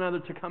challenge one another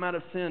to come out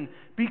of sin.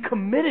 Be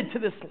committed to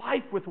this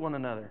life with one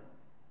another.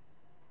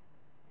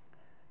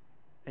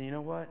 And you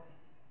know what?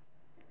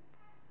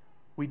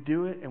 We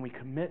do it and we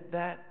commit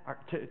that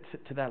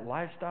to that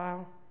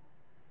lifestyle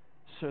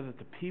so that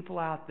the people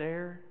out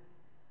there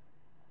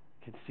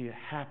can see it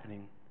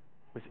happening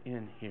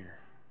within here.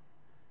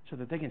 So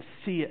that they can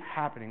see it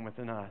happening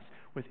within us,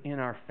 within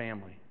our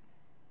family.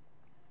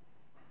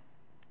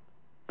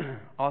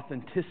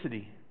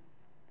 Authenticity.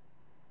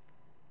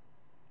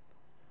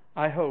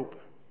 I hope,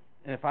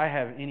 and if I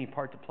have any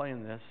part to play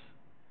in this,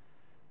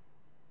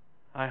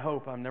 I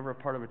hope I'm never a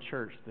part of a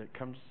church that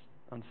comes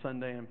on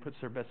Sunday and puts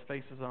their best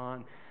faces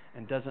on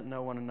and doesn't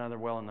know one another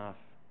well enough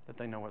that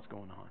they know what's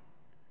going on.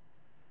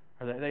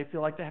 Or that they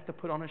feel like they have to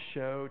put on a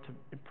show to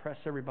impress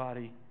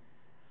everybody.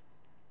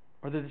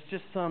 Or that it's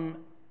just some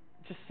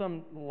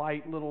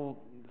light little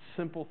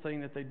simple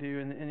thing that they do,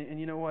 and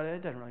you know what?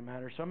 It doesn't really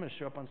matter. So I'm going to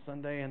show up on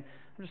Sunday, and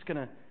I'm just going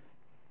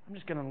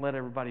to let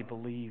everybody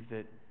believe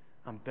that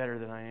I'm better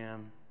than I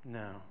am.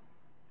 No.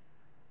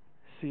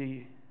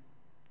 See,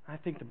 I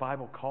think the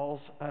Bible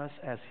calls us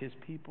as His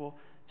people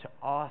to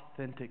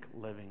authentic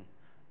living,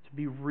 to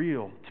be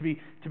real,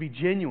 to be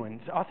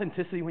genuine.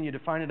 Authenticity, when you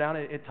define it out,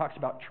 it talks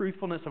about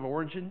truthfulness of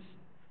origins.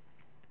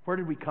 Where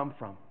did we come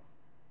from?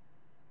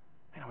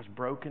 Man, I was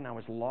broken. I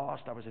was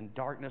lost. I was in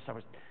darkness. I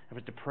was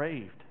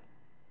depraved.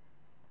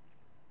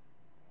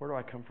 Where do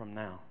I come from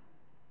now?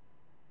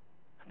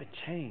 I've been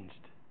changed.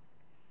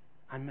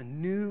 I'm a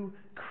new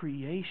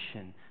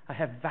creation. I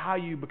have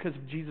value because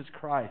of Jesus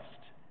Christ.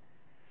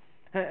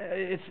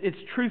 It's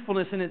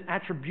truthfulness in its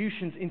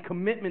attributions, in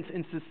commitments,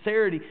 in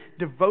sincerity,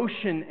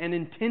 devotion, and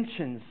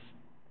intentions.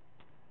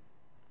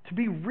 To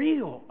be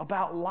real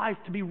about life,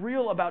 to be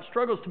real about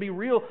struggles, to be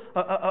real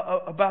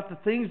about the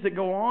things that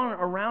go on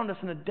around us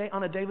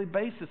on a daily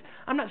basis.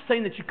 I'm not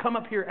saying that you come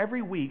up here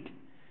every week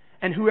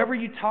and whoever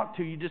you talk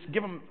to, you just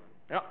give them,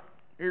 oh,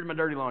 here's my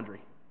dirty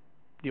laundry.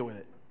 Deal with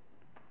it.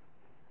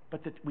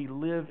 But that we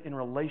live in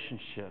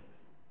relationship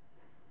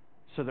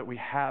so that we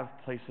have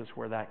places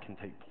where that can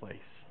take place.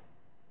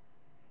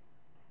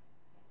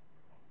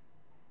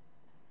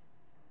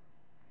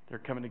 They're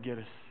coming to get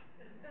us.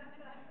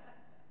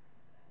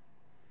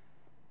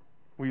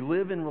 We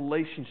live in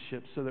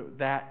relationships so that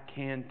that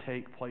can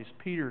take place.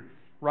 Peter,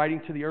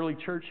 writing to the early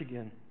church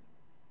again,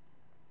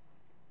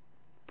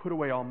 put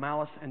away all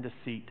malice and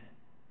deceit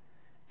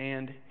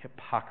and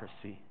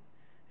hypocrisy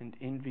and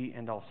envy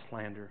and all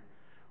slander.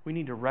 We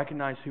need to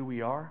recognize who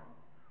we are.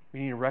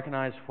 We need to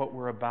recognize what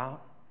we're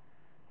about.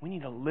 We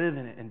need to live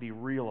in it and be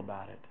real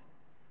about it.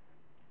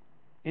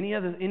 Any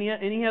other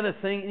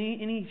thing,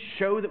 any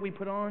show that we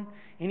put on,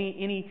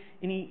 any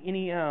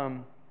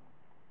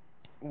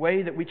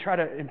way that we try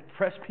to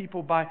impress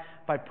people by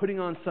putting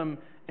on some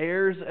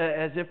airs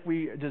as if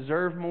we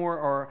deserve more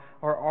or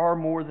are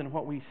more than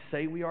what we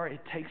say we are,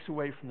 it takes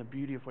away from the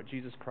beauty of what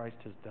Jesus Christ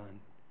has done.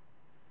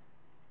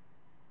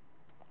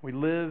 We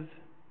live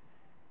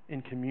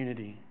in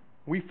community.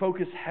 We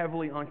focus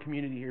heavily on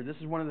community here. This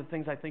is one of the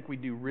things I think we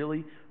do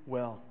really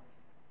well.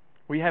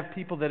 We have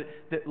people that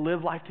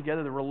live life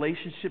together. The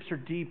relationships are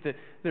deep. That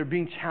they're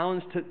being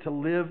challenged to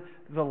live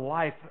the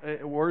life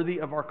worthy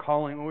of our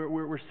calling.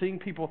 We're seeing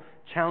people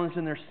challenged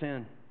in their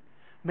sin.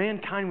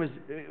 Mankind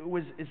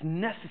is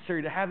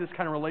necessary to have this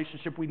kind of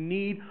relationship. We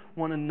need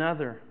one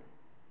another.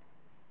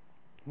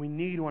 We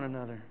need one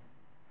another.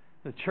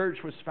 The church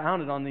was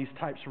founded on these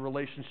types of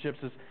relationships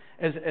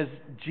as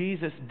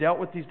Jesus dealt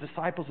with these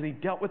disciples, and He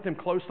dealt with them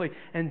closely,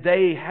 and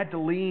they had to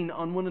lean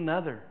on one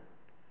another.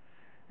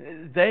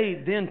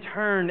 They then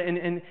turned,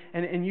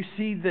 and you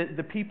see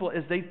the people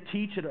as they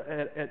teach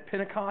at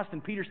Pentecost,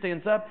 and Peter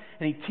stands up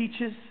and he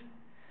teaches.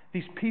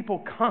 These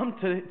people come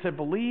to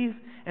believe,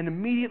 and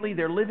immediately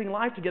they're living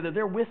life together.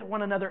 They're with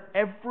one another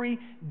every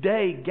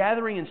day,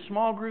 gathering in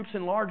small groups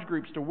and large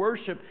groups to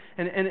worship,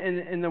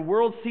 and the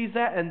world sees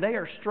that, and they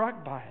are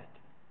struck by it.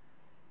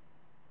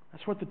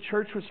 That's what the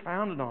church was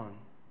founded on.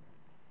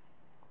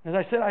 As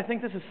I said, I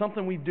think this is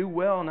something we do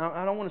well, and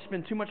I don't want to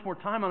spend too much more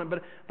time on it,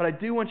 but I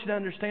do want you to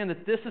understand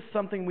that this is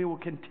something we will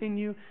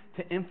continue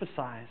to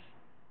emphasize.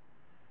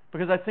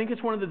 Because I think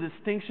it's one of the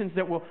distinctions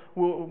that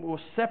will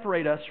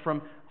separate us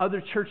from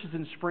other churches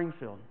in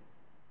Springfield.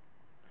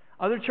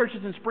 Other churches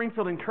in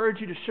Springfield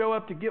encourage you to show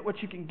up to get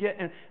what you can get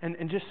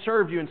and just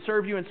serve you and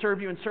serve you and serve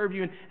you and serve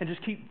you and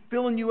just keep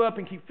filling you up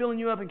and keep filling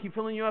you up and keep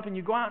filling you up, and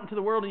you go out into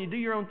the world and you do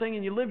your own thing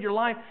and you live your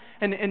life,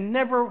 and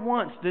never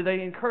once do they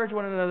encourage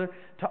one another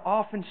to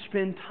often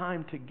spend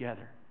time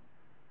together.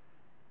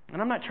 And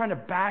I'm not trying to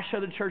bash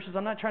other churches,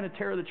 I'm not trying to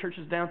tear other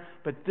churches down,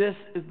 but this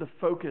is the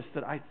focus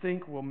that I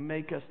think will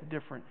make us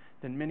different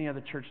than many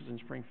other churches in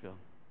Springfield.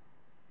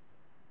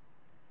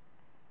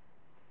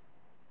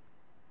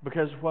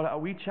 Because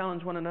what we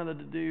challenge one another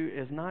to do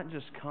is not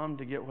just come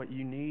to get what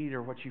you need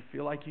or what you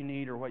feel like you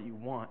need or what you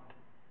want,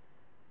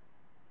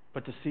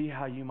 but to see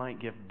how you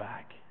might give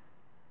back.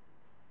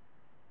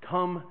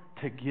 Come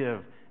to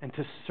give and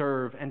to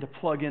serve and to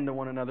plug into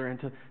one another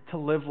and to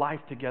live life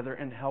together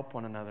and help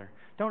one another.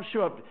 Don't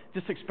show up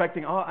just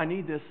expecting, oh, I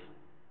need this,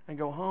 and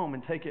go home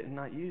and take it and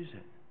not use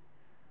it.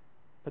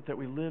 But that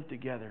we live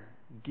together,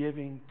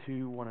 giving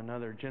to one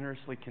another,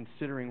 generously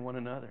considering one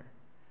another.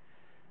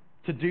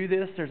 To do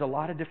this, there's a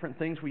lot of different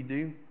things we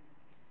do.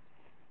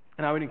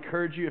 And I would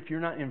encourage you, if you're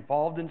not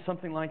involved in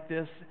something like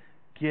this,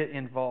 get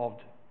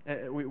involved.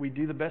 We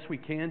do the best we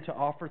can to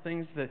offer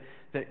things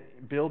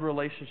that build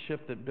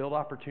relationship, that build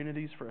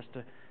opportunities for us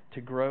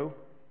to grow.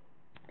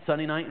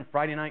 Sunday night and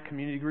Friday night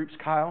community groups.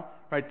 Kyle,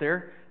 right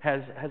there,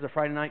 has a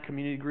Friday night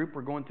community group.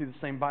 We're going through the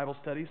same Bible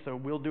study, so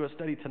we'll do a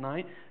study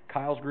tonight.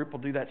 Kyle's group will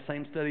do that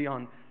same study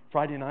on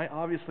Friday night.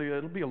 Obviously,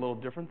 it'll be a little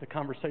different. The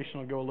conversation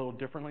will go a little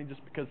differently just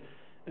because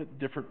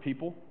different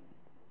people.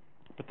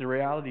 But the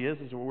reality is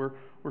we're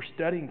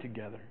studying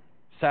together.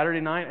 Saturday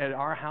night at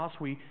our house,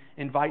 we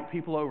invite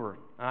people over.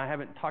 I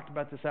haven't talked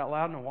about this out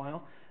loud in a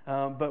while,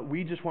 but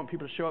we just want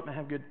people to show up and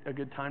have a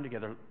good time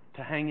together,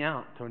 to hang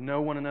out, to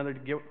know one another, to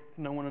get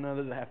to know one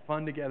another, to have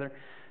fun together,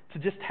 to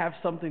just have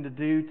something to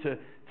do,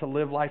 to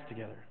live life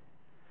together.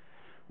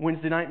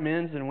 Wednesday night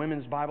men's and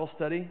women's Bible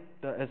study.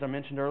 As I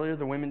mentioned earlier,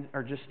 the women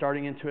are just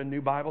starting into a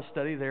new Bible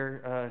study.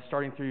 They're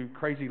starting through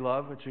Crazy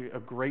Love, which is a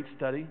great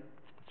study.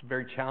 It's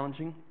very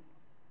challenging.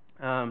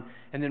 And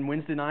then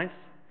Wednesday nights,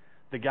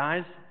 the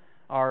guys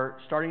are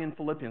starting in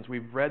Philippians.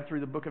 We've read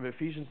through the book of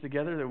Ephesians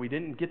together. That we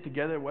didn't get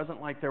together. It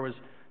wasn't like there was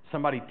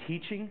somebody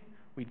teaching.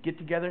 We'd get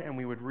together and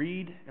we would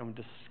read and we'd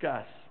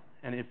discuss.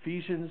 And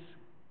Ephesians,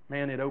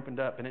 man, it opened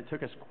up. And it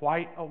took us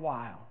quite a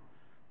while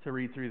to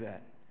read through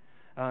that.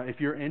 If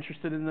you're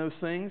interested in those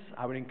things,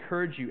 I would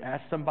encourage you,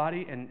 ask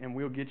somebody, and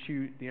we'll get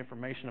you the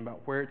information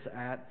about where it's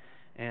at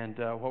and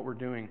what we're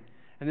doing.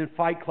 And then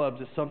Fight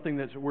Clubs is something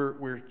that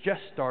we're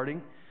just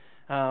starting.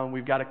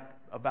 We've got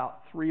about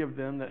 3 of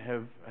them that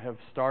have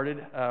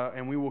started,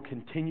 and we will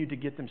continue to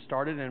get them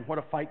started. And what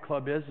a Fight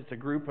Club is, it's a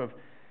group of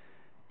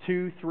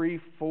 2, 3,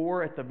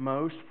 4 at the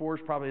most. 4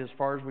 is probably as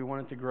far as we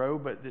want it to grow,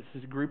 but this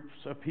is groups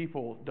of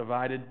people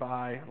divided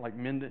by like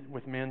men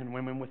with men and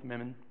women with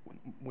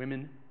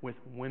women with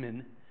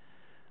women.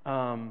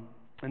 And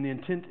the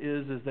intent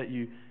is that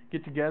you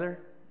get together,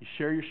 you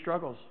share your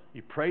struggles,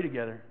 you pray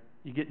together,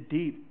 you get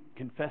deep,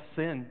 confess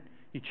sin,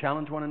 you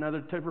challenge one another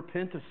to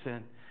repent of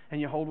sin,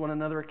 and you hold one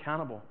another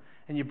accountable,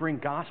 and you bring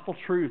gospel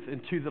truth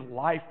into the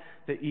life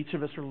that each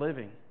of us are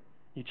living.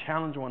 You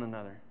challenge one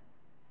another.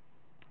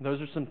 Those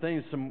are some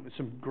things,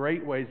 some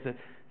great ways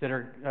that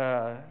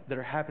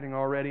are happening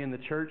already in the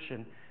church,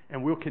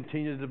 and we'll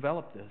continue to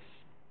develop this.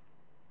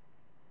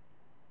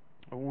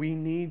 We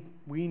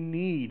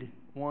need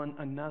one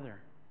another.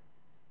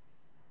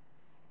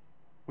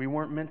 We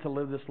weren't meant to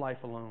live this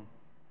life alone.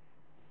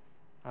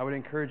 I would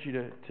encourage you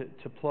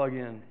to plug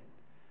in.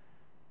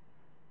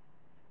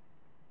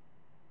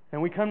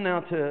 And we come now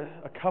to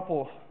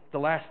the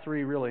last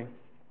 3 really,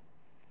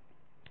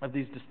 of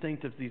these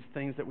distinctives, these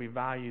things that we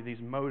value, these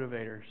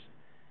motivators.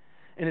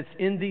 And it's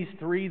in these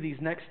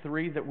next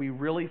 3, that we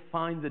really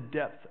find the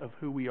depth of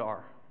who we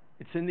are.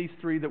 It's in these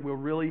 3 that we'll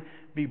really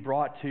be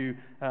brought to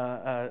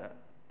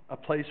a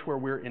place where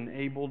we're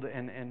enabled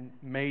and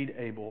made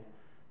able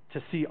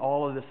to see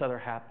all of this other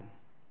happen.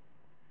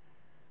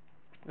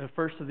 The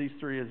first of these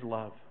 3 is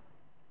love.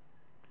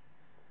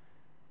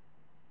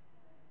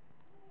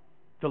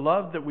 The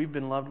love that we've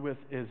been loved with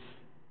is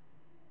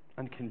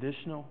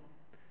unconditional.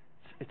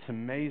 It's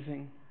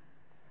amazing.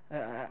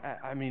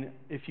 I mean,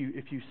 if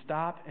you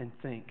stop and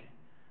think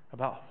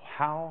about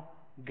how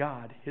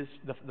God,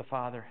 the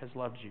Father, has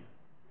loved you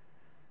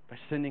by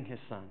sending His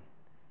Son.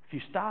 If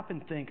you stop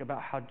and think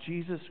about how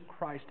Jesus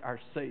Christ, our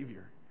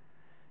Savior,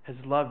 has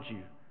loved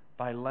you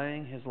by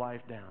laying His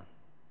life down,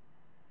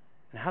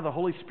 and how the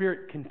Holy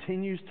Spirit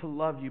continues to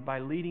love you by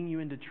leading you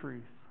into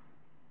truth.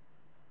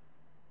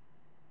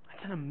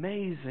 That's an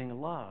amazing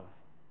love.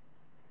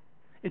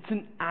 It's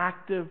an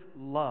active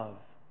love.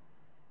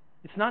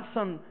 It's not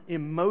some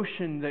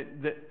emotion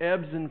that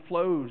ebbs and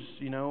flows.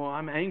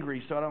 I'm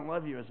angry, so I don't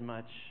love you as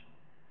much.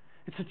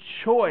 It's a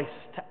choice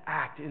to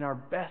act in our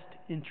best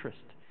interest,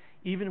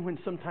 even when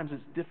sometimes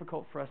it's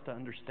difficult for us to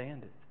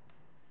understand it.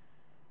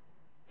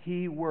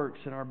 He works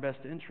in our best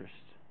interest.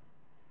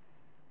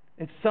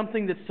 It's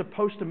something that's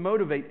supposed to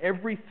motivate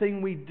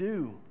everything we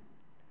do.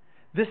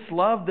 This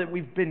love that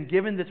we've been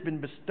given, that's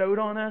been bestowed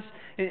on us,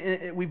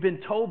 we've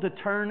been told to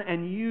turn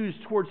and use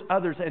towards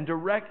others and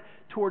direct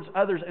towards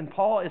others. And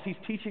Paul, as he's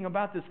teaching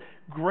about this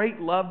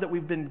great love that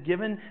we've been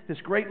given, this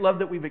great love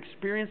that we've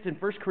experienced in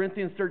 1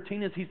 Corinthians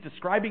 13, as he's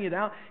describing it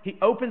out, he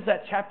opens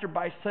that chapter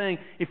by saying,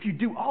 if you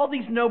do all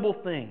these noble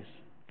things,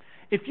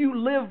 if you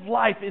live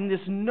life in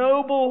this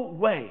noble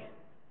way,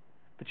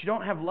 but you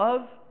don't have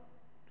love,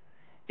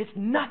 it's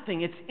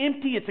nothing. It's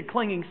empty. It's a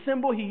clanging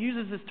cymbal. He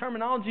uses this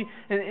terminology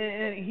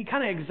and he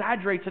kind of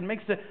exaggerates and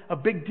makes a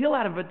big deal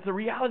out of it. The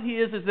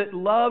reality is that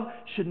love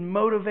should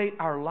motivate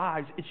our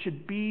lives. It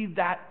should be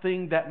that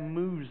thing that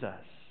moves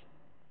us.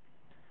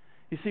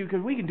 You see,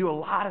 because we can do a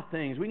lot of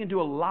things. We can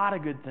do a lot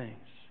of good things.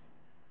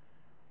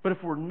 But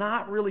if we're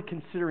not really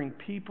considering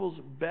people's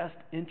best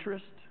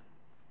interest,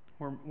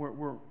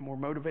 we're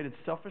motivated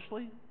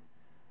selfishly.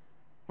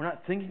 We're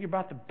not thinking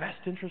about the best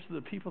interest of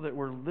the people that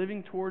we're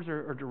living towards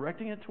or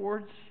directing it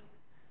towards,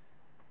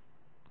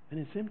 then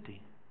it's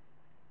empty.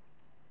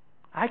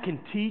 I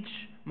can teach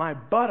my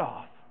butt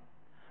off,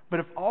 but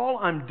if all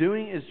I'm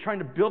doing is trying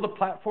to build a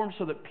platform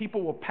so that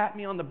people will pat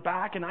me on the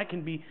back and I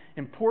can be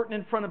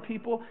important in front of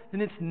people, then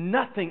it's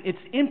nothing. It's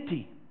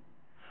empty.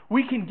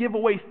 We can give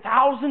away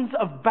thousands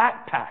of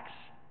backpacks,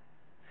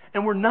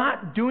 and we're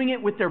not doing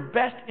it with their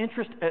best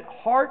interest at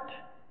heart.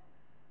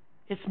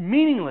 It's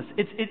meaningless.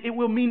 It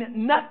will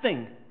mean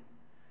nothing.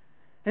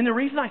 And the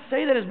reason I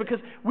say that is because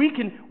we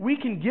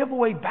can give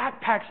away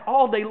backpacks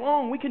all day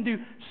long. We can do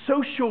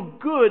social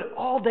good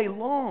all day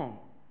long.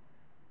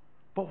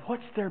 But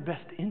what's their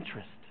best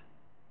interest?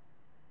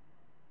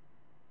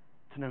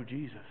 To know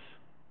Jesus.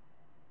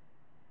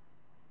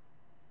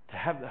 To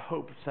have the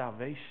hope of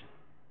salvation.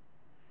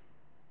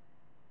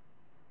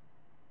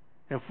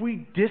 If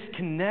we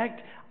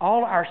disconnect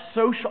all our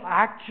social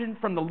action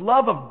from the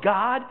love of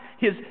God,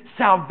 His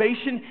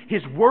salvation,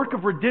 His work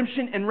of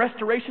redemption and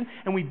restoration,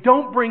 and we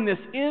don't bring this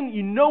in,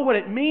 you know what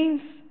it means?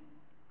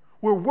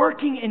 We're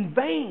working in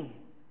vain.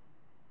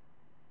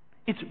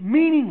 It's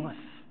meaningless.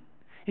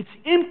 It's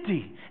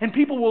empty. And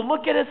people will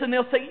look at us and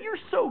they'll say, "You're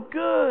so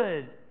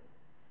good."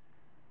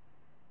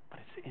 But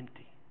it's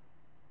empty.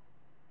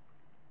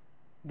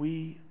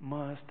 We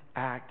must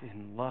act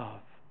in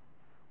love.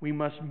 We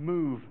must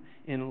move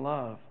in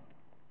love.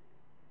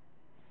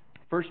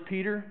 1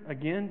 Peter,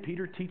 again,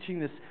 Peter teaching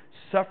this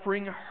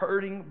suffering,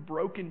 hurting,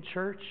 broken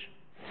church.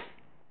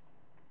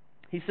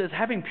 He says,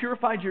 having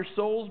purified your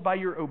souls by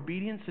your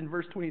obedience, in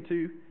verse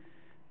 22,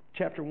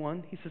 chapter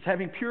 1, he says,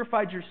 having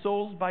purified your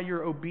souls by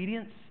your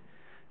obedience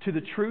to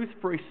the truth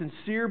for a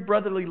sincere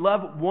brotherly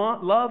love,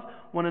 love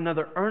one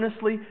another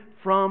earnestly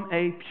from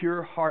a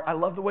pure heart. I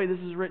love the way this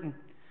is written.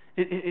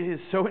 It is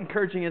so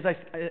encouraging as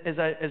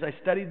I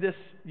studied this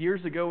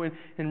years ago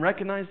and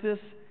recognized this.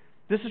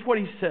 This is what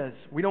he says.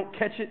 We don't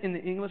catch it in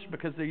the English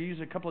because they use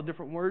a couple of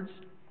different words,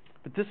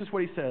 but this is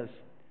what he says.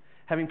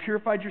 Having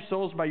purified your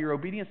souls by your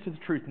obedience to the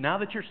truth, now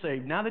that you're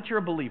saved, now that you're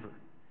a believer,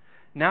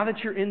 now that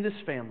you're in this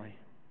family,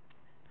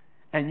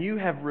 and you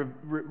have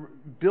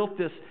built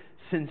this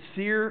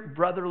sincere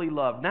brotherly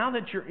love, now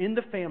that you're in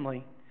the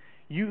family,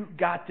 you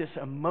got this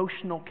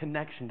emotional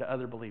connection to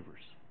other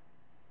believers.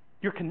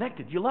 You're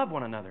connected. You love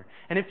one another.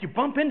 And if you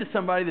bump into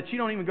somebody that you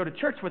don't even go to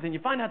church with and you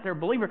find out they're a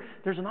believer,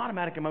 there's an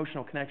automatic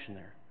emotional connection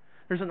there.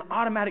 There's an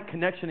automatic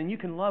connection, and you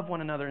can love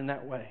one another in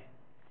that way.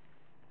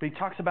 But he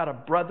talks about a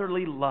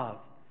brotherly love.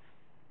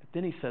 But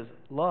then he says,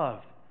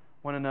 love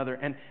one another.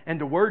 And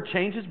the word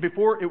changes.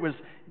 Before, it was,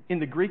 in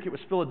the Greek, it was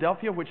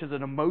Philadelphia, which is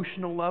an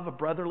emotional love, a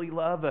brotherly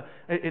love.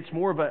 It's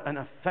more of an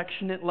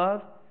affectionate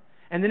love.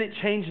 And then it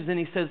changes, and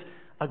he says,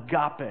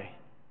 agape.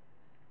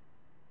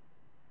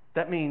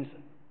 That means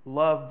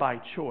love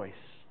by choice.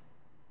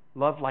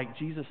 Love like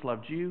Jesus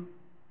loved you.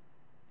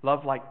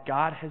 Love like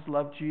God has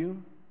loved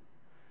you.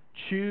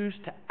 Choose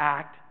to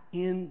act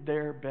in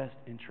their best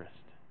interest.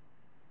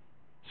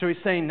 So he's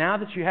saying, now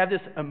that you have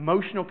this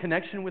emotional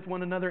connection with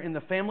one another in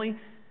the family,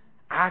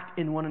 act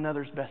in one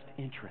another's best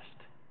interest.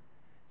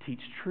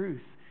 Teach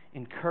truth,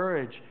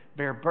 encourage,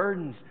 bear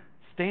burdens,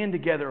 stand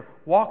together,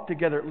 walk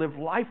together, live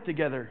life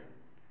together.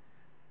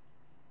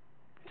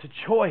 It's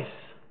a choice.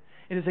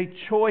 It is a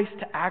choice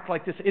to act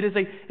like this.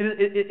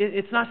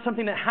 It's not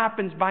something that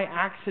happens by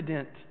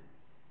accident.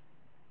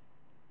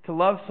 To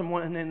love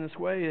someone in this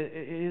way, it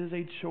is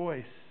a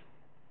choice.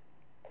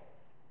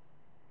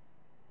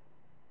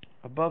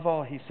 Above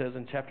all, he says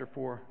in chapter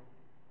 4,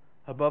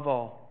 above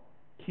all,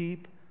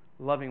 keep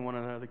loving one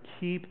another.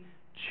 Keep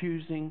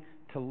choosing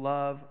to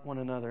love one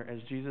another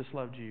as Jesus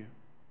loved you,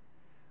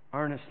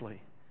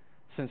 earnestly,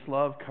 since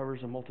love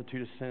covers a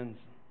multitude of sins.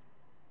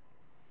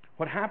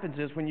 What happens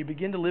is when you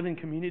begin to live in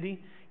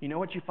community, you know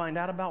what you find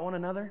out about one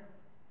another?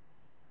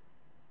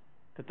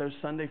 That those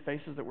Sunday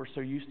faces that we're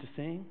so used to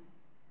seeing,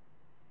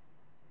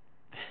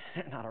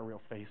 they're not our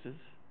real faces.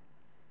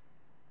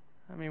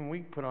 I mean, we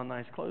put on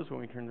nice clothes when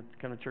we come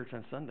to church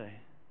on Sunday.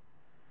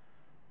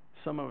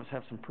 Some of us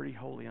have some pretty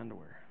holy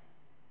underwear.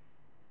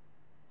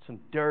 Some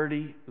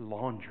dirty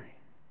laundry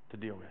to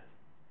deal with.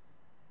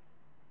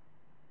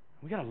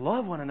 We got to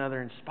love one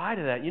another in spite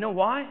of that. You know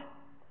why?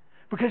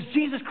 Because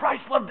Jesus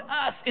Christ loved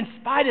us in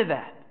spite of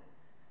that.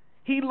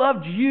 He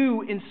loved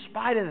you in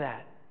spite of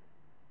that.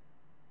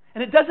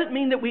 And it doesn't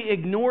mean that we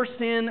ignore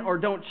sin or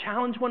don't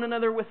challenge one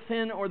another with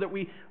sin, or that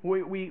we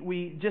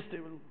just,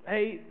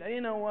 hey, you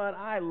know what,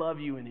 I love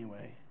you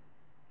anyway.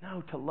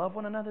 No, to love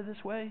one another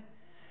this way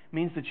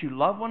means that you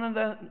love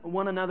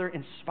one another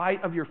in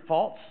spite of your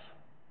faults,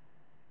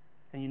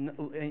 and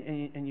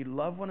you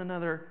love one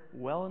another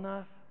well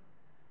enough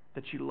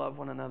that you love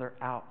one another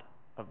out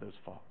of those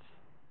faults,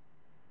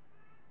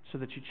 so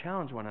that you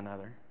challenge one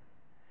another.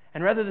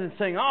 And rather than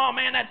saying, oh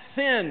man, that's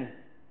sin,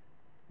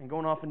 and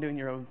going off and doing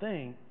your own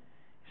thing,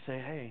 you say,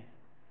 hey,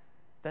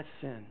 that's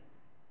sin.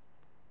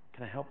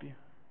 Can I help you?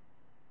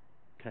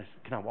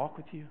 Can I walk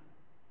with you?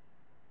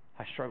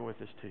 I struggle with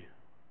this too.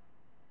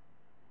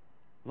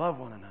 Love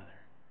one another.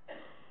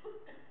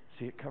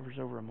 See, it covers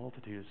over a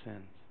multitude of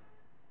sins.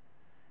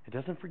 It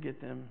doesn't forget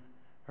them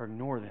or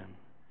ignore them,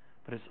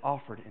 but it's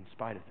offered in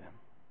spite of them.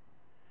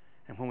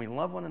 And when we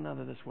love one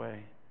another this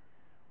way,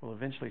 we'll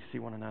eventually see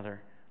one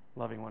another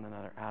loving one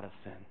another out of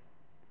sin.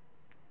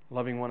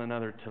 Loving one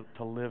another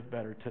to live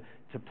better,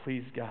 to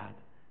please God,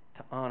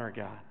 to honor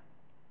God.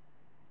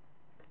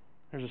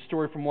 There's a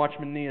story from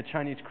Watchman Nee, a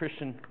Chinese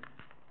Christian,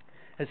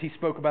 as he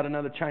spoke about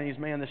another Chinese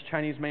man. This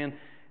Chinese man,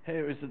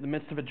 it was in the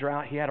midst of a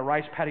drought. He had a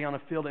rice paddy on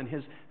a field, and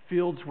his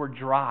fields were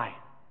dry.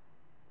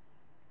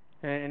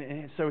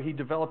 And so he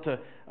developed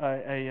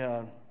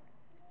a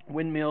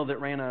windmill that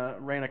ran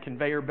a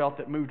conveyor belt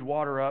that moved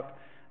water up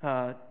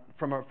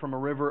from a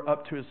river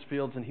up to his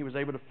fields, and he was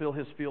able to fill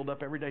his field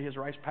up every day. His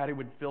rice paddy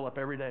would fill up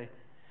every day.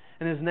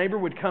 And his neighbor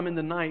would come in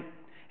the night,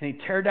 and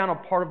he'd tear down a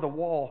part of the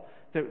wall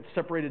that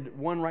separated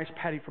one rice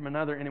paddy from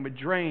another, and it would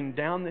drain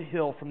down the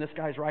hill from this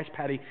guy's rice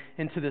paddy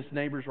into this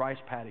neighbor's rice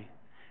paddy.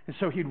 And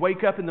so he'd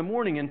wake up in the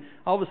morning, and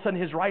all of a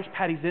sudden his rice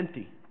paddy's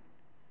empty.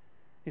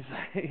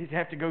 He'd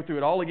have to go through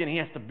it all again. He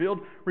has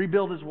to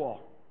rebuild his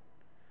wall,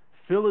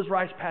 fill his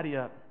rice paddy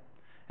up.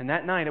 And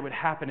that night it would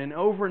happen, and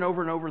over and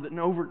over and over, and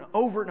over and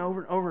over and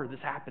over and over this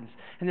happens.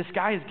 And this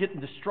guy is getting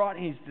distraught,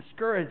 and he's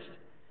discouraged.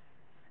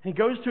 And he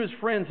goes to his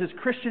friends, his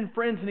Christian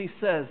friends, and he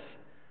says,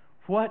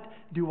 what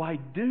do I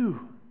do?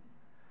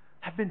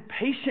 I've been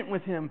patient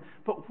with him,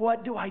 but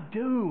what do I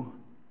do?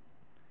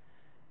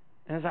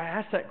 And as I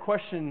ask that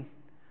question,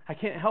 I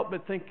can't help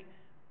but think,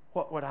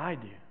 what would I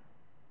do?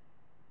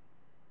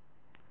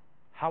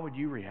 How would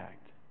you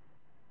react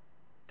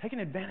taken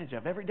advantage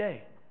of every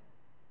day.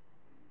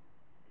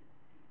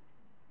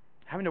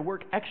 Having to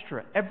work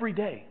extra every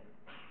day.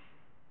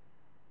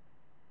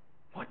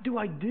 What do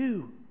I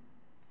do?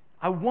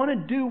 I want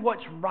to do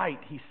what's right,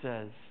 he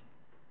says.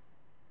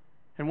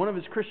 And one of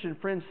his Christian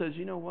friends says,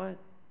 you know what?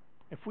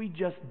 If we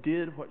just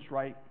did what's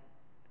right,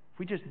 if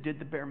we just did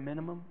the bare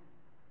minimum,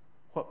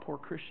 what poor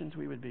Christians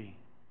we would be.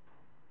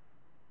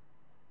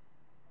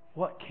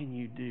 What can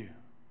you do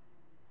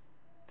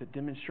that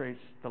demonstrates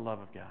the love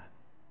of God?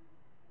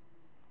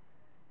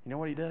 You know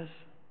what he does?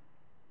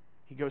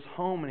 He goes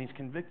home and he's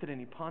convicted and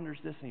he ponders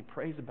this and he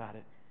prays about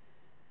it.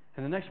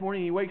 And the next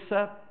morning he wakes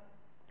up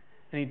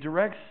and he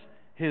directs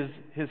his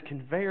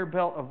conveyor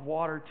belt of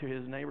water to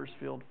his neighbor's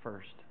field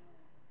first.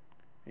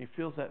 And he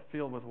fills that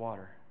field with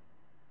water.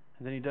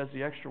 And then he does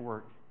the extra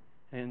work.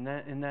 And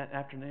in that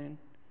afternoon,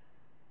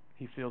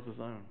 he fills his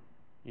own.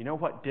 You know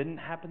what didn't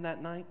happen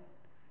that night?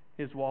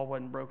 His wall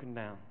wasn't broken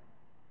down.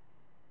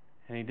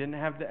 And he didn't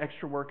have the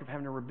extra work of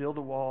having to rebuild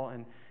a wall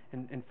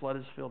and flood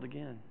his field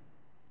again.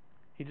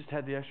 He just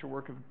had the extra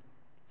work of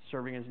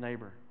serving his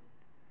neighbor.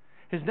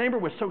 His neighbor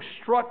was so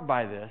struck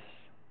by this,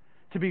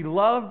 to be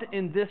loved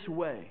in this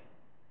way,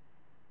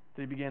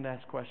 that he began to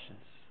ask questions.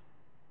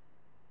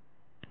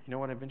 You know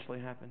what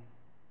eventually happened?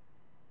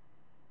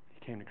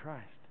 He came to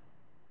Christ.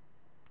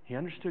 He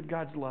understood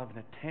God's love in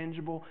a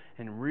tangible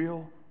and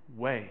real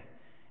way,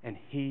 and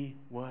he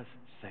was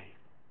saved.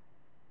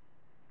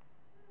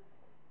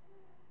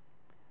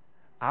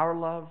 Our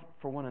love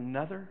for one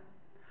another,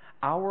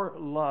 our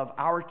love,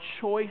 our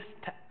choice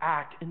to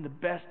act in the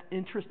best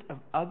interest of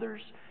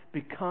others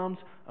becomes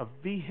a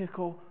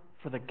vehicle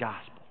for the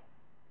gospel,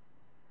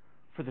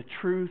 for the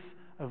truth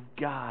of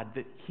God,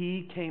 that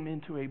he came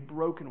into a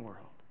broken world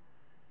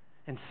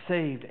and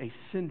saved a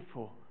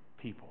sinful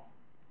people.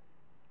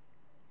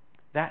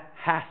 That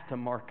has to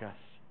mark us.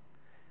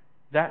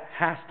 That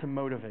has to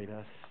motivate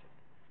us.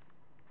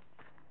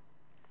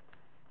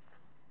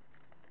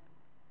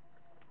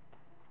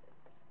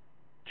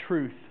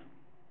 Truth.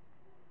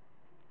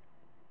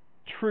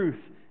 Truth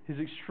is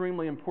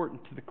extremely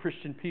important to the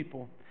Christian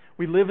people.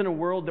 We live in a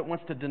world that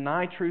wants to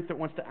deny truth, that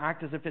wants to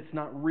act as if it's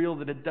not real,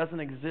 that it doesn't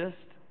exist.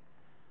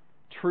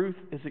 Truth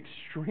is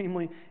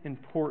extremely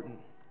important.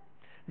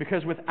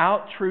 Because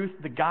without truth,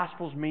 the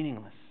gospel's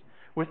meaningless.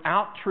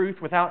 Without truth,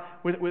 without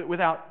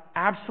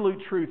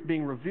absolute truth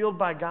being revealed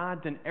by God,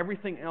 then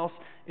everything else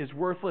is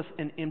worthless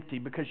and empty,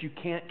 because you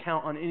can't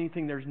count on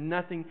anything. There's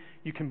nothing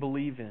you can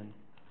believe in.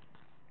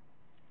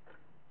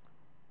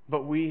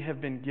 But we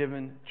have been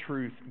given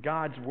truth.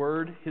 God's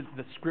Word,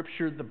 the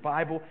Scripture, the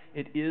Bible,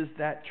 it is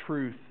that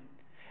truth.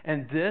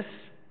 And this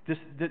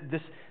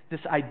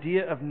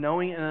idea of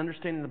knowing and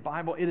understanding the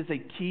Bible, it is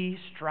a key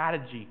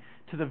strategy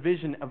to the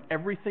vision of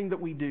everything that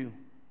we do.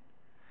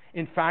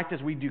 In fact,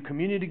 as we do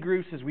community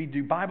groups, as we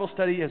do Bible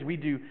study, as we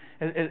do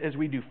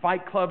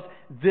fight clubs,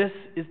 this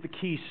is the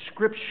key.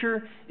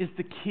 Scripture is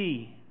the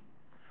key.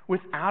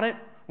 Without it,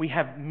 we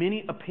have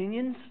many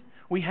opinions.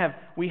 We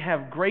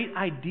have great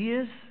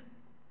ideas.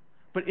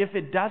 But if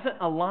it doesn't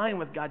align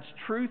with God's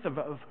truth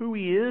of who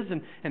He is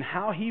and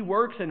how He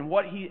works and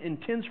what He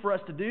intends for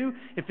us to do,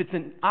 if it's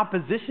in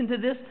opposition to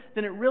this,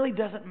 then it really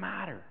doesn't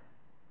matter.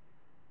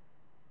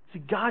 See,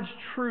 God's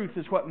truth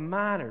is what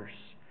matters.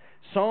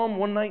 Psalm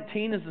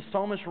 119, as the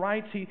psalmist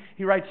writes,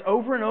 he writes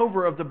over and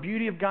over of the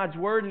beauty of God's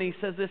Word, and he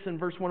says this in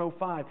verse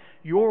 105,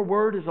 "Your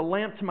Word is a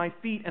lamp to my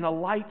feet and a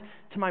light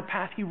to my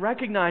path." He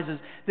recognizes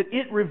that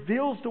it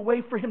reveals the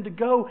way for him to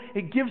go.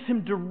 It gives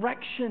him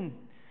direction.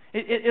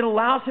 It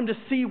allows him to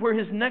see where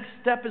his next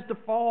step is to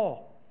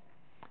fall.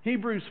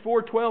 Hebrews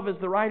 4:12, as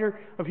the writer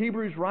of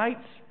Hebrews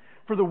writes,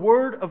 "For the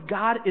Word of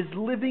God is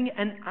living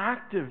and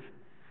active."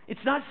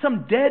 It's not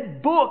some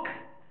dead book.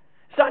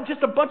 It's not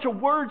just a bunch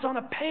of words on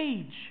a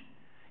page.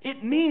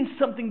 It means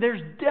something.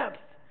 There's depth.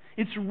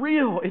 It's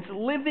real. It's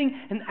living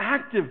and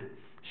active.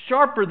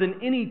 Sharper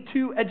than any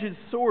two-edged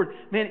sword.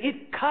 Man,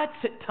 it cuts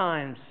at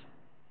times.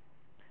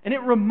 And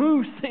it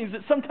removes things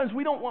that sometimes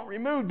we don't want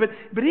removed.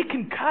 But it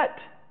can cut.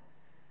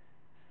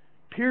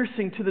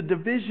 Piercing to the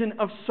division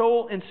of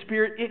soul and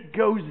spirit. It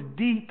goes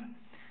deep.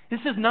 This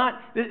is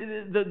not,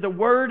 the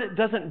Word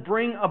doesn't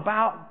bring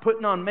about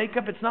putting on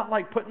makeup. It's not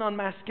like putting on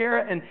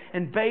mascara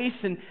and base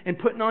and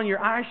putting on your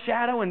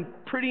eyeshadow and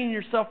prettying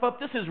yourself up.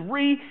 This is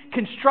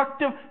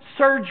reconstructive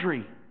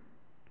surgery.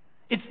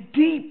 It's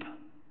deep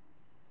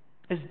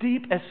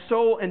as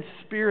soul and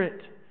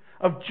spirit,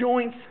 of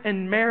joints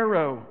and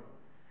marrow,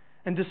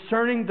 and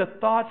discerning the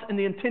thoughts and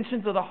the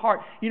intentions of the heart.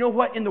 You know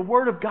what? In the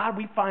Word of God,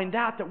 we find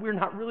out that we're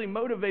not really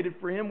motivated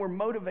for Him. We're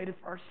motivated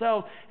for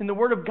ourselves. In the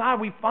Word of God,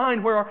 we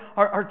find where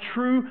our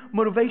true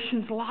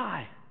motivations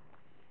lie.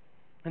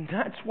 And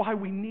that's why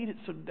we need it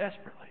so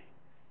desperately.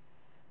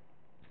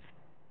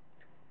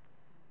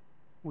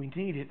 We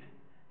need it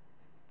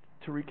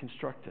to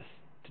reconstruct us,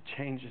 to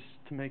change us,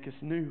 to make us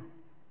new.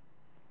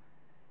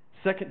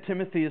 2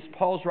 Timothy is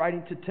Paul's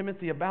writing to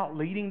Timothy about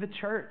leading the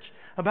church,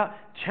 about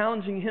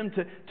challenging him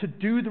to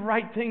do the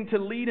right thing, to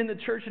lead in the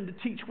church and to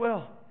teach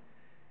well.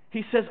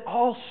 He says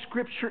all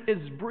Scripture is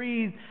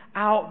breathed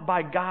out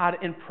by God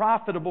and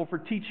profitable for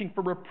teaching,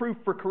 for reproof,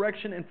 for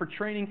correction, and for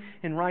training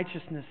in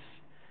righteousness,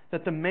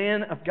 that the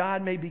man of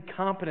God may be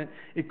competent,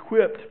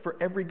 equipped for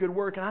every good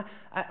work. And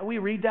we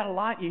read that a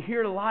lot, you hear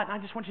it a lot, and I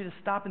just want you to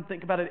stop and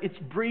think about it. It's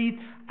breathed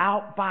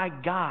out by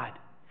God.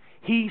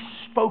 He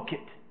spoke it.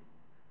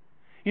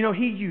 You know,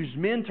 He used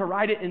men to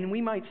write it, and we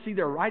might see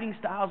their writing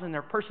styles and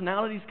their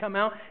personalities come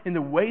out in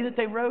the way that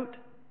they wrote,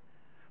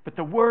 but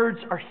the words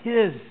are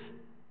His.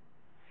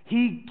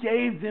 He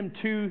gave them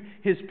to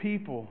His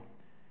people.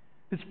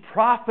 It's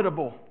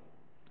profitable.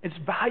 It's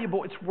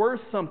valuable. It's worth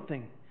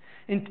something.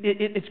 And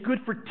it's good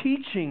for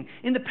teaching.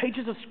 In the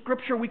pages of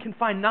Scripture, we can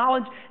find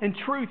knowledge and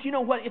truth. You know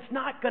what? It's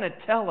not going to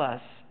tell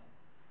us.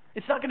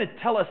 It's not going to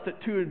tell us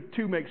that 2 and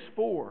 2 makes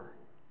 4.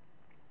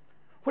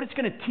 What it's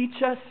going to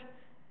teach us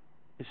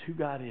is who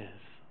God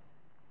is,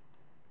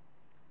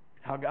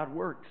 how God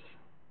works,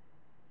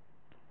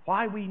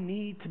 why we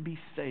need to be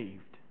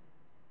saved,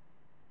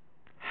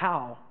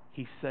 how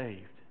He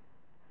saved,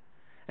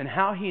 and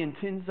how He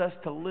intends us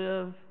to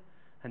live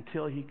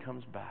until He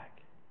comes back.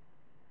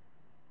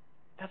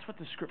 That's what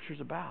the Scripture's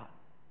about.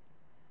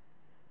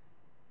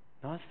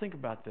 Now let's think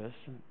about this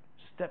and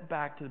step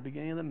back to the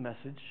beginning of the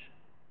message.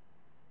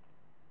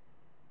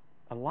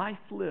 A life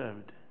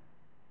lived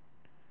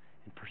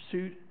in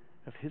pursuit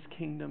of His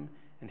kingdom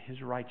and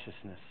His righteousness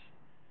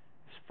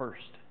is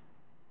first.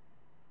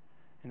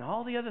 And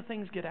all the other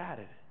things get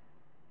added.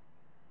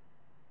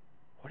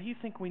 What do you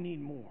think we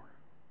need more?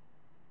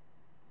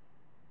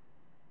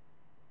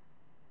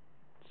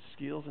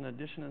 Skills in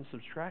addition and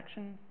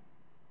subtraction?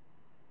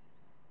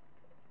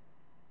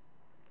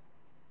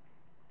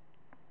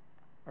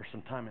 Or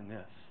some time in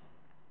this?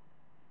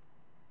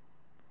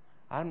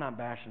 I'm not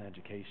bashing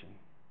education.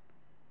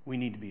 We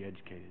need to be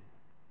educated.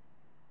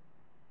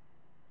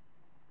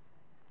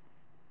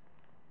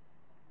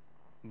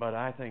 But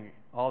I think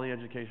all the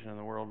education in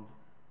the world,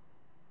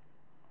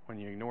 when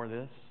you ignore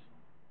this,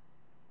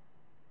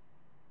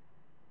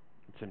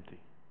 it's empty.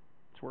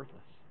 It's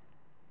worthless.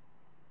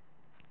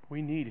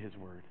 We need His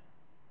Word.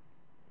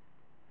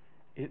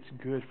 It's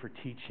good for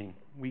teaching.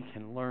 We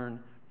can learn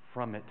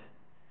from it.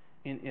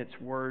 In its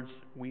words,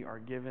 we are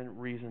given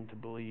reason to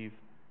believe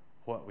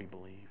what we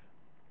believe.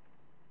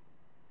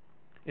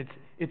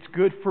 It's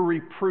good for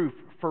reproof,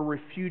 for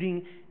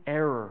refuting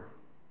error,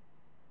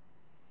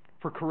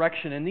 for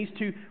correction. And these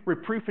two,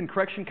 reproof and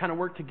correction, kind of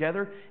work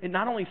together. It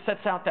not only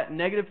sets out that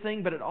negative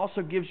thing, but it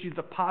also gives you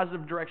the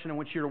positive direction in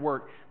which you're to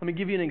work. Let me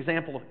give you an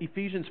example.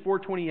 Ephesians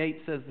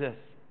 4:28 says this: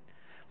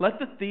 "Let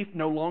the thief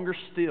no longer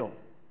steal,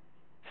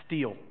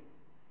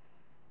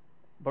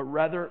 but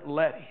rather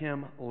let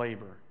him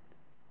labor."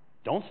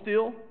 Don't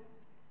steal,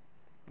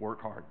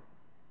 work hard.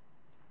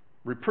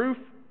 Reproof,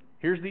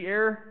 here's the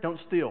error, don't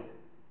steal.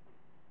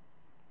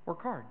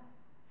 Work hard.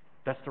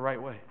 That's the right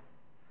way.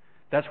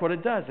 That's what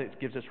it does. It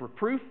gives us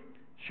reproof,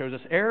 shows us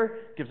error,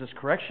 gives us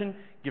correction,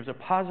 gives a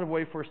positive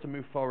way for us to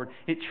move forward.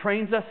 It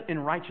trains us in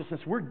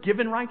righteousness. We're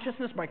given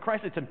righteousness by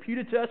Christ. It's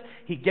imputed to us.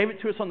 He gave it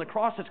to us on the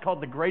cross. It's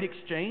called the Great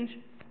Exchange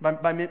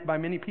by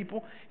many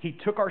people. He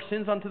took our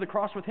sins onto the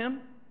cross with Him.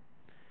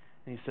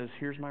 And He says,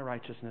 here's my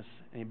righteousness,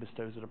 and He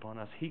bestows it upon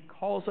us. He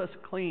calls us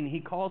clean. He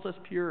calls us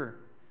pure.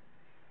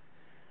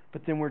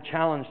 But then we're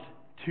challenged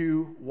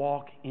to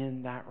walk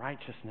in that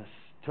righteousness,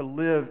 to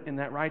live in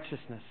that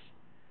righteousness.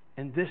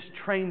 And this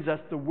trains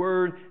us, the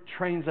Word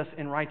trains us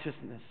in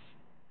righteousness,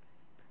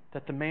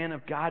 that the man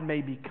of God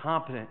may be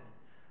competent.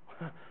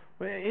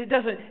 It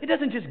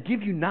doesn't just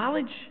give you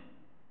knowledge.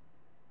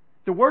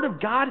 The Word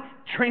of God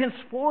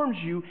transforms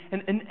you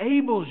and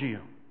enables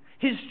you.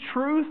 His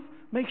truth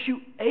makes you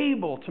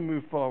able to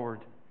move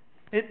forward.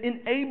 It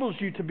enables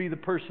you to be the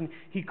person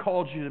He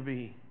called you to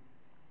be,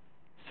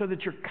 so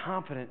that you're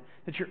confident,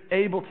 that you're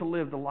able to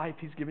live the life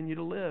He's given you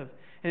to live.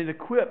 And it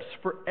equips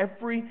for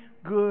every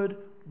good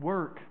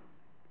work.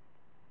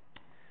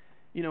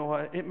 You know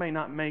what? It may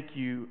not make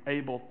you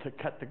able to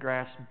cut the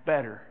grass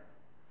better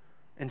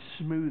and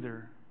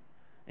smoother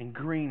and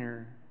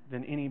greener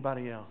than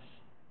anybody else.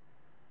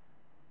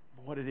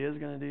 But what it is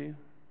going to do,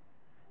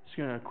 it's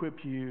going to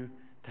equip you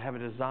to have a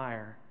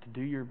desire to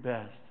do your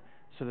best,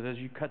 so that as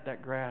you cut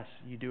that grass,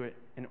 you do it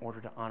in order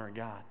to honor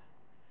God.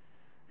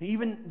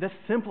 Even the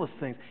simplest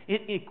things.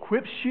 It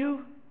equips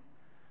you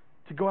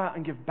to go out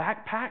and give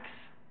backpacks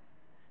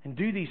and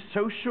do these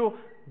social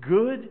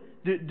good,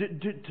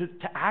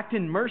 to act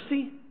in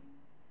mercy,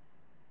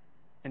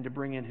 and to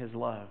bring in His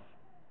love,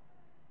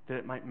 that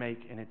it might make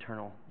an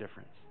eternal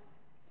difference.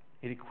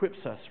 It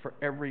equips us for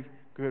every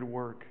good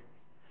work.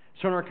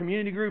 So in our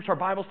community groups, our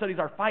Bible studies,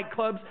 our fight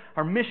clubs,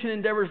 our mission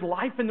endeavors,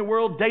 life in the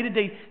world,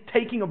 day-to-day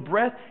taking a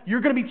breath,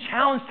 you're going to be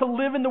challenged to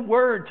live in the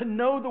Word, to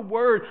know the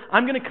Word.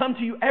 I'm going to come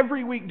to you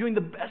every week doing the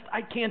best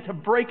I can to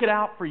break it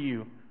out for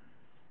you.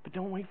 But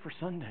don't wait for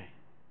Sunday.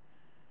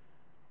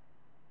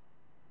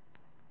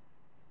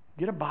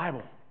 Get a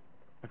Bible,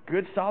 a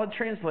good solid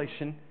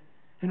translation,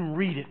 and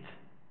read it.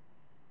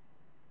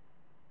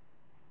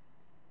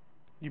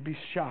 You'd be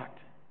shocked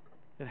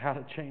at how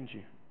to change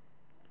you.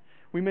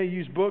 We may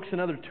use books and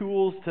other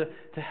tools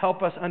to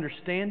help us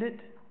understand it,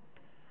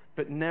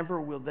 but never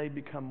will they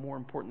become more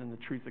important than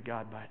the truth of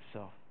God by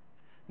itself.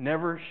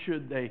 Never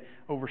should they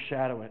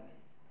overshadow it.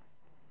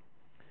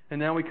 And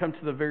now we come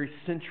to the very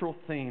central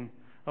theme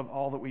of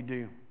all that we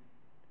do.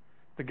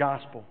 The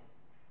gospel.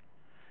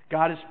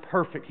 God is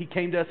perfect. He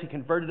came to us. He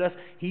converted us.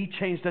 He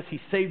changed us. He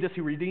saved us.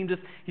 He redeemed us.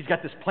 He's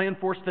got this plan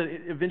for us that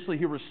eventually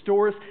He'll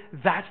restore us.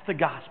 That's the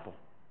gospel.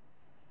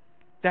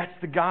 That's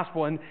the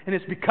gospel. And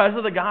it's because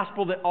of the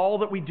gospel that all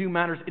that we do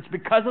matters. It's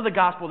because of the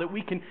gospel that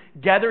we can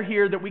gather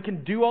here, that we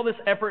can do all this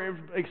effort,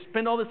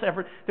 expend all this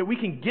effort, that we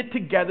can get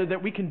together,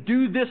 that we can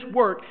do this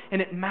work,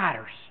 and it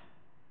matters.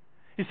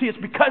 You see, it's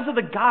because of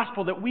the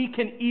gospel that we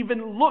can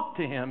even look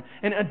to Him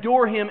and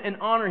adore Him and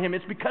honor Him.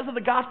 It's because of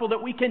the gospel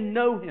that we can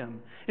know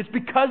Him. It's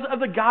because of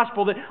the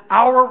gospel that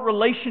our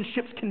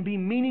relationships can be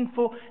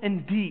meaningful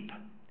and deep.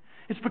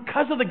 It's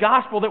because of the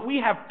gospel that we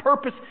have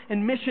purpose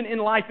and mission in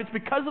life. It's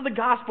because of the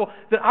gospel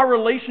that our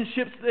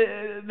relationships,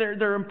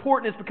 they're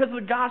important. It's because of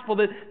the gospel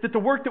that the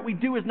work that we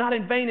do is not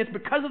in vain. It's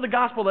because of the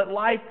gospel that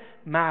life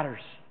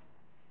matters.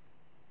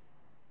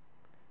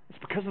 It's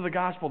because of the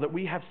gospel that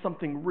we have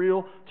something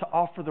real to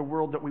offer the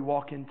world that we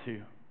walk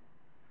into.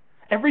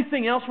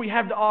 Everything else we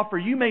have to offer,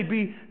 you may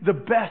be the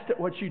best at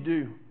what you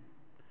do.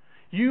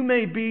 You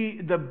may be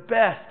the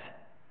best,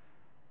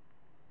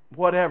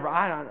 whatever.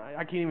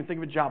 I can't even think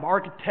of a job.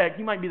 Architect,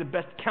 you might be the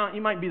best accountant.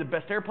 You might be the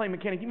best airplane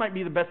mechanic. You might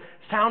be the best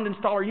sound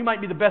installer. You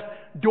might be the best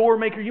door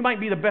maker. You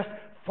might be the best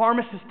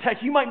pharmacist tech.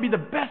 You might be the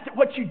best at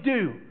what you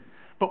do.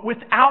 But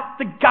without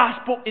the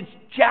gospel, it's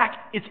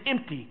it's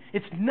empty.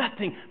 It's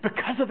nothing.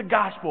 Because of the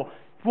gospel,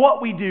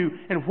 what we do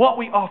and what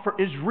we offer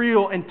is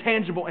real and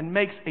tangible and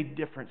makes a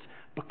difference.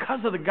 Because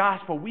of the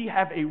gospel, we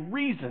have a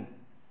reason.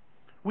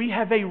 We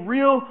have a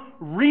real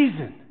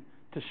reason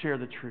to share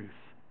the truth.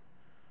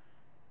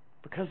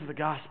 Because of the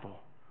gospel,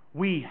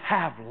 we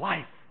have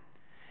life.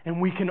 And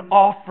we can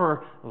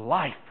offer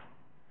life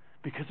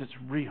because it's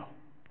real.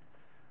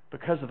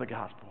 Because of the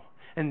gospel.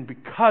 And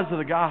because of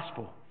the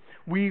gospel,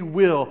 we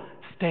will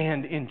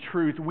stand in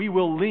truth. We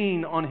will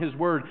lean on His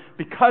Word.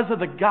 Because of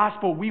the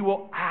gospel, we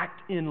will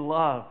act in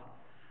love.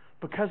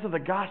 Because of the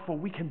gospel,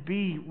 we can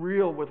be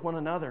real with one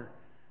another.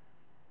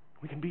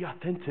 We can be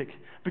authentic.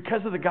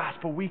 Because of the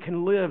gospel, we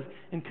can live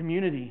in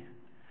community.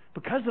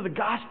 Because of the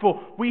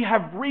gospel, we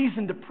have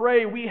reason to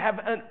pray. We have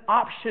an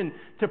option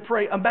to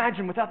pray.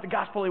 Imagine, without the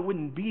gospel, it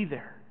wouldn't be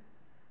there.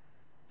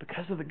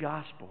 Because of the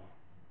gospel,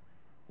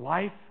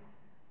 life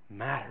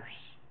matters.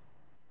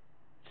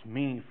 It's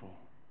meaningful.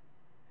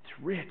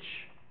 It's rich.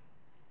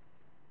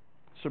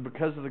 So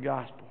because of the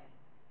gospel,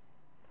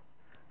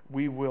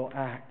 we will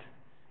act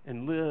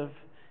and live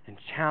and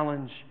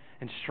challenge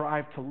and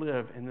strive to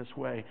live in this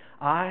way.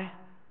 I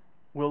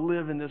will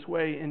live in this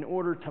way in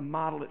order to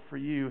model it for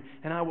you.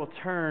 And I will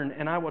turn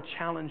and I will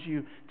challenge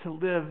you to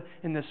live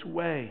in this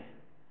way.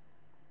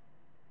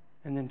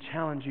 And then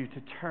challenge you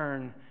to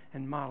turn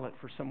and model it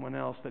for someone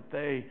else, that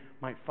they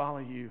might follow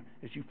you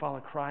as you follow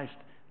Christ,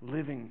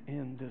 living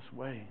in this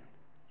way.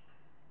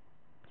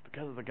 It's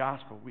because of the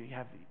gospel we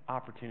have the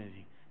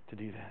opportunity to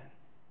do that.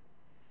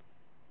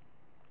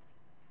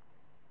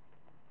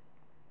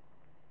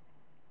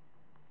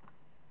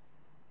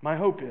 My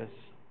hope is,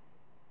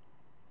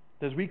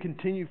 as we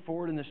continue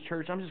forward in this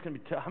church, I'm going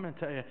to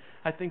tell you,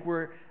 I think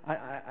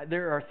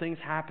there are things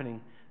happening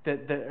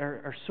that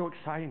are so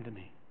exciting to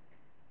me.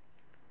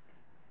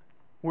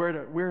 We're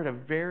at a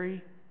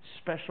very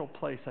special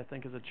place, I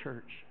think, as a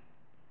church.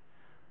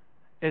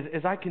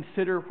 As I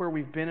consider where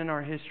we've been in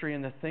our history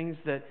and the things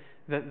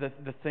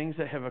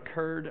that have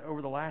occurred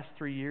over the last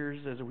 3 years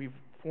as we've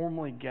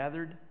formally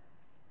gathered,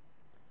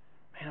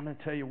 man, I'm going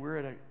to tell you, we're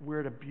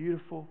at a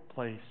beautiful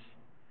place.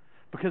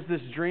 Because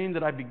this dream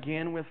that I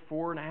began with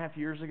 4.5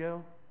 years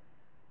ago,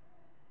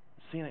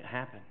 I'm seeing it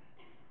happen.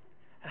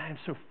 And I am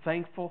so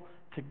thankful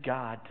to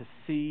God to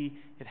see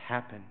it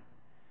happen.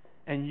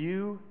 And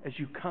you, as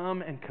you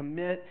come and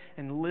commit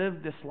and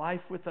live this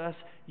life with us,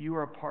 you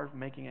are a part of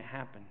making it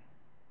happen.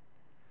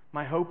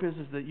 My hope is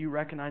that you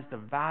recognize the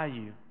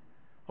value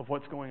of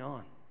what's going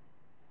on.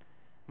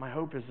 My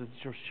hope is that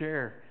you'll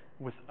share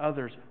with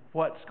others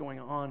what's going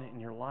on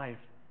in your life,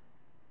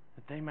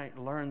 that they might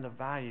learn the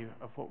value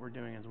of what we're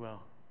doing as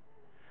well.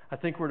 I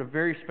think we're at a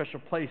very special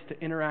place to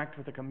interact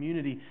with a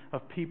community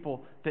of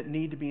people that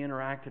need to be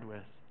interacted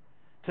with,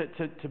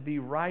 to be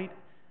right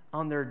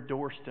on their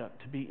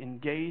doorstep, to be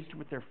engaged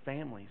with their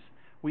families.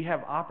 We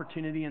have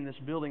opportunity in this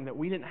building that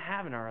we didn't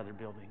have in our other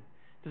building.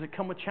 Does it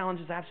come with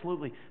challenges?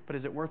 Absolutely. But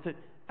is it worth it?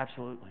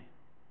 Absolutely.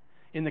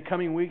 In the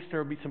coming weeks,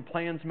 there will be some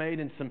plans made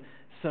and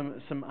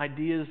some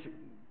ideas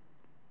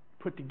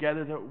put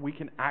together that we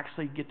can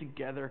actually get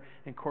together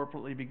and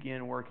corporately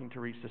begin working to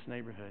reach this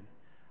neighborhood.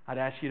 I'd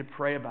ask you to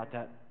pray about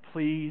that.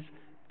 Please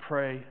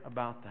pray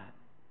about that.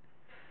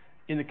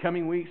 In the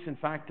coming weeks, in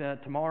fact,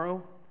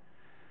 tomorrow,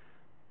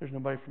 there's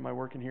nobody from my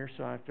work in here,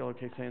 so I feel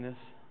okay saying this.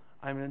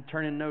 I'm going to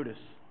turn in notice.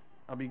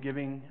 I'll be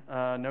giving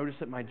notice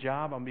at my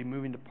job. I'll be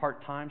moving to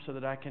part-time so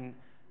that I can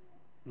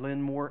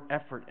lend more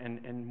effort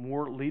and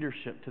more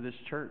leadership to this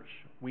church.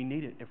 We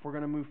need it. If we're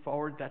going to move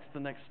forward, that's the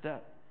next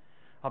step.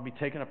 I'll be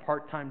taking a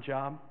part-time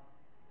job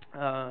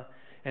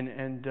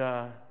and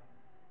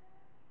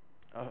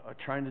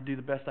trying to do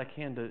the best I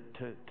can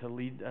to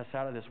lead us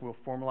out of this. We'll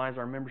formalize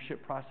our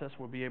membership process.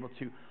 We'll be able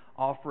to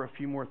offer a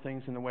few more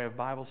things in the way of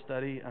Bible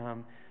study.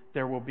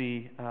 There will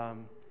be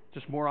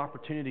just more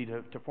opportunity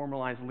to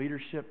formalize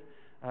leadership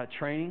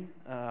training,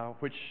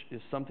 which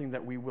is something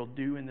that we will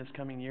do in this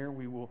coming year.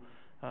 We will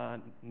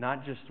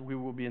we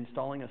will be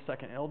installing a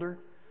second elder,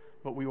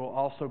 but we will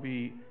also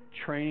be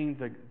training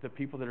the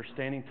people that are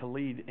standing to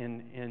lead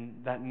in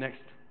that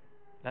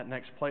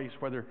next place,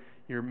 whether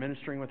you're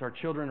ministering with our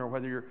children or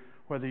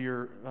whether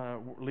you're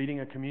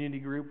leading a community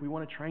group. We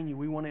want to train you.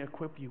 We want to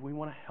equip you. We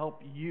want to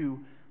help you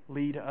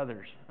lead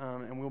others,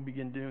 and we'll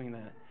begin doing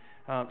that.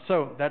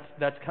 So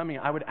that's coming.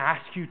 I would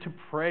ask you to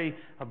pray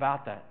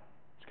about that.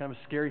 It's kind of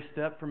a scary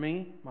step for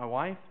me, my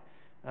wife.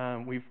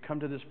 We've come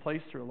to this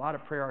place through a lot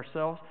of prayer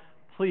ourselves.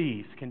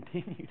 Please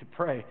continue to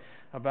pray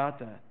about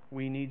that.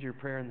 We need your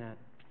prayer in that.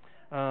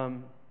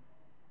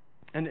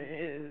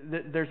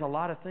 There's a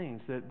lot of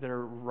things that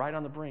are right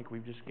on the brink.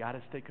 We've just got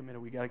to stay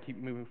committed. We've got to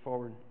keep moving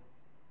forward.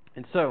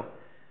 And so,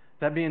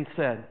 that being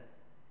said,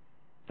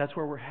 that's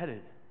where we're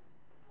headed.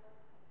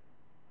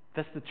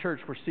 That's the church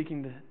we're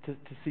seeking to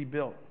see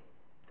built.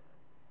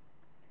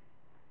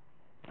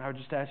 I would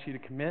just ask you to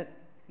commit,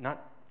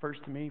 not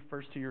first to me,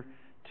 first to your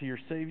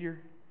Savior,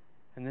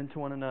 and then to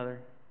one another,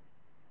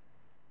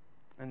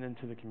 and then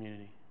to the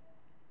community.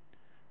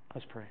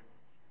 Let's pray.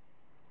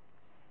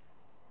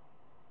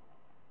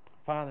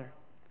 Father,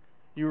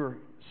 you are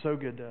so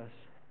good to us.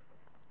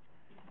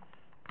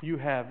 You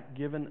have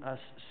given us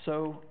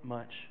so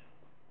much.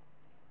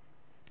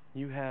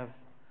 You have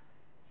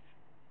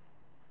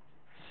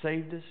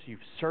saved us. You've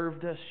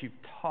served us. You've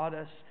taught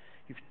us.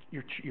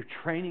 You're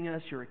training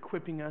us. You're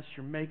equipping us.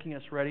 You're making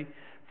us ready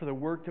for the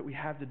work that we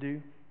have to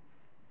do.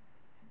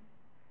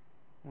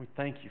 We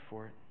thank you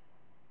for it.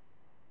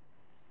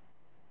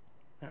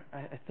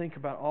 I think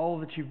about all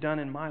that you've done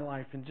in my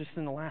life, and just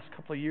in the last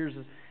couple of years,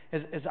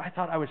 as I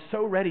thought I was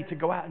so ready to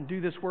go out and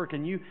do this work,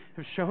 and you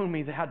have shown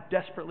me how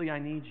desperately I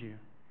need you.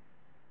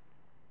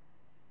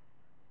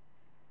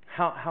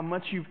 How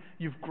much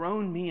you've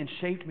grown me and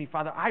shaped me,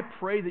 Father. I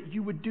pray that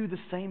you would do the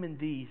same in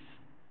these.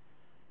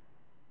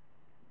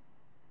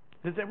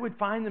 That they would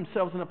find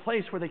themselves in a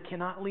place where they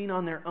cannot lean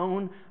on their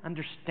own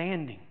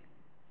understanding,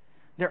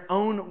 their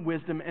own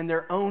wisdom, and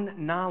their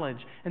own knowledge,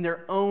 and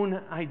their own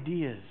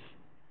ideas.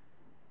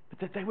 But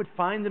that they would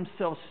find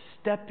themselves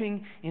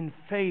stepping in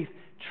faith,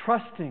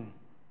 trusting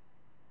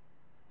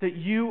that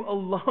you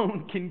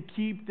alone can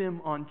keep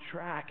them on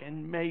track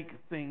and make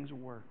things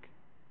work.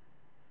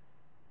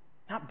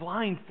 Not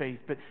blind faith,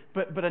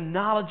 but a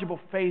knowledgeable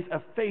faith,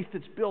 a faith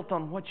that's built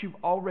on what you've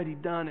already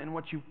done and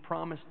what you've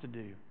promised to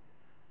do.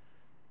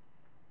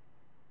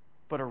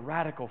 But a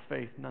radical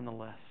faith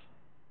nonetheless.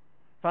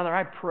 Father,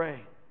 I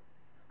pray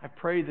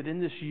that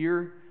in this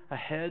year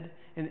ahead,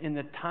 in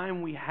the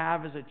time we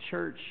have as a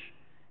church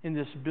in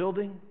this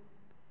building,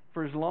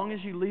 for as long as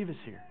you leave us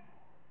here,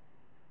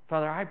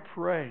 Father, I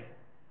pray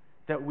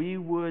that we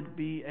would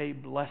be a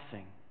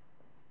blessing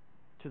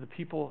to the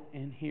people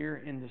in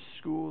here in the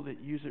school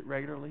that use it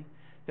regularly,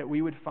 that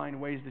we would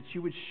find ways, that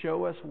you would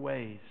show us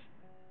ways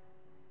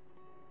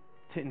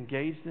to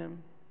engage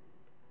them,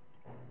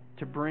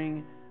 to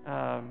bring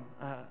a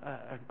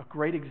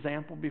great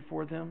example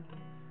before them,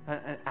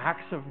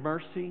 acts of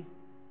mercy,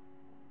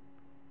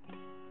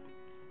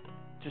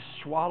 just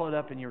swallowed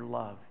up in your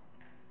love.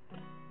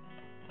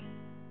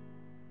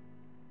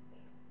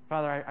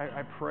 Father,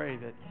 I pray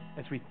that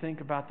as we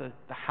think about the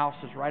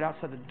houses right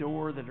outside the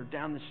door that are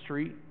down the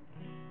street,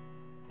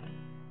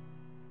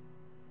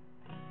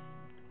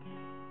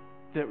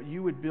 that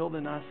you would build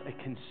in us a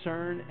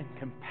concern and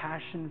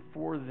compassion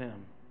for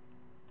them,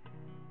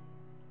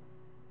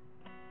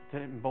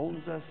 that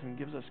emboldens us and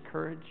gives us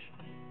courage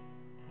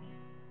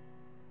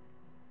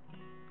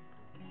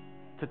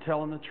to tell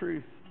them the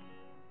truth,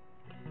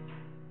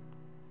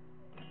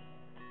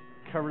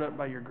 covered up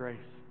by your grace.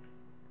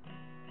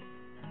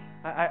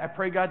 I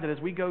pray, God, that as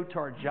we go to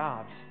our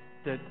jobs,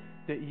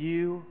 that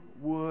you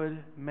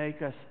would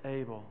make us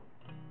able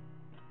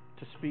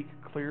to speak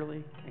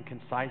clearly and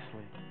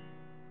concisely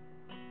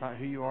about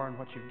who you are and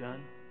what you've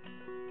done.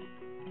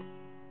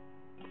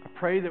 I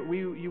pray that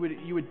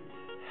you would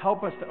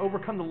help us to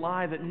overcome the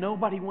lie that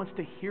nobody wants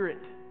to hear it,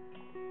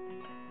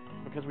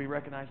 because we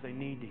recognize they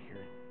need to hear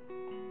it.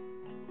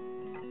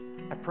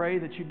 I pray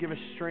that you'd give us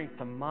strength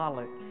to model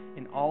it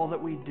in all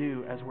that we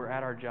do as we're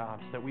at our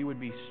jobs, that we would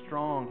be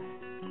strong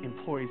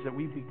employees, that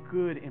we'd be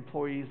good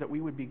employees, that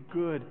we would be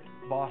good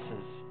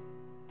bosses.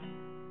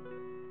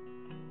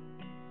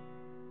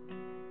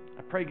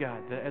 I pray,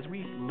 God, that as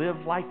we live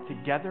life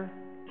together,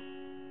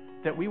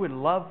 that we would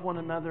love one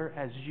another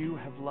as you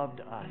have loved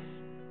us.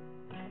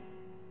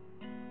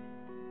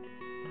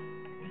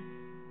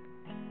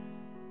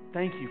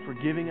 Thank you for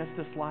giving us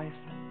this life.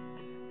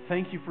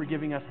 Thank you for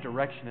giving us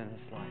direction in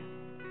this life.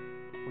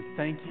 We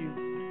thank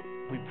you.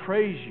 We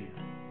praise you.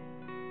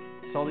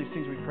 So all these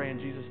things we pray in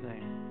Jesus'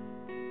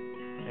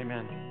 name.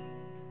 Amen.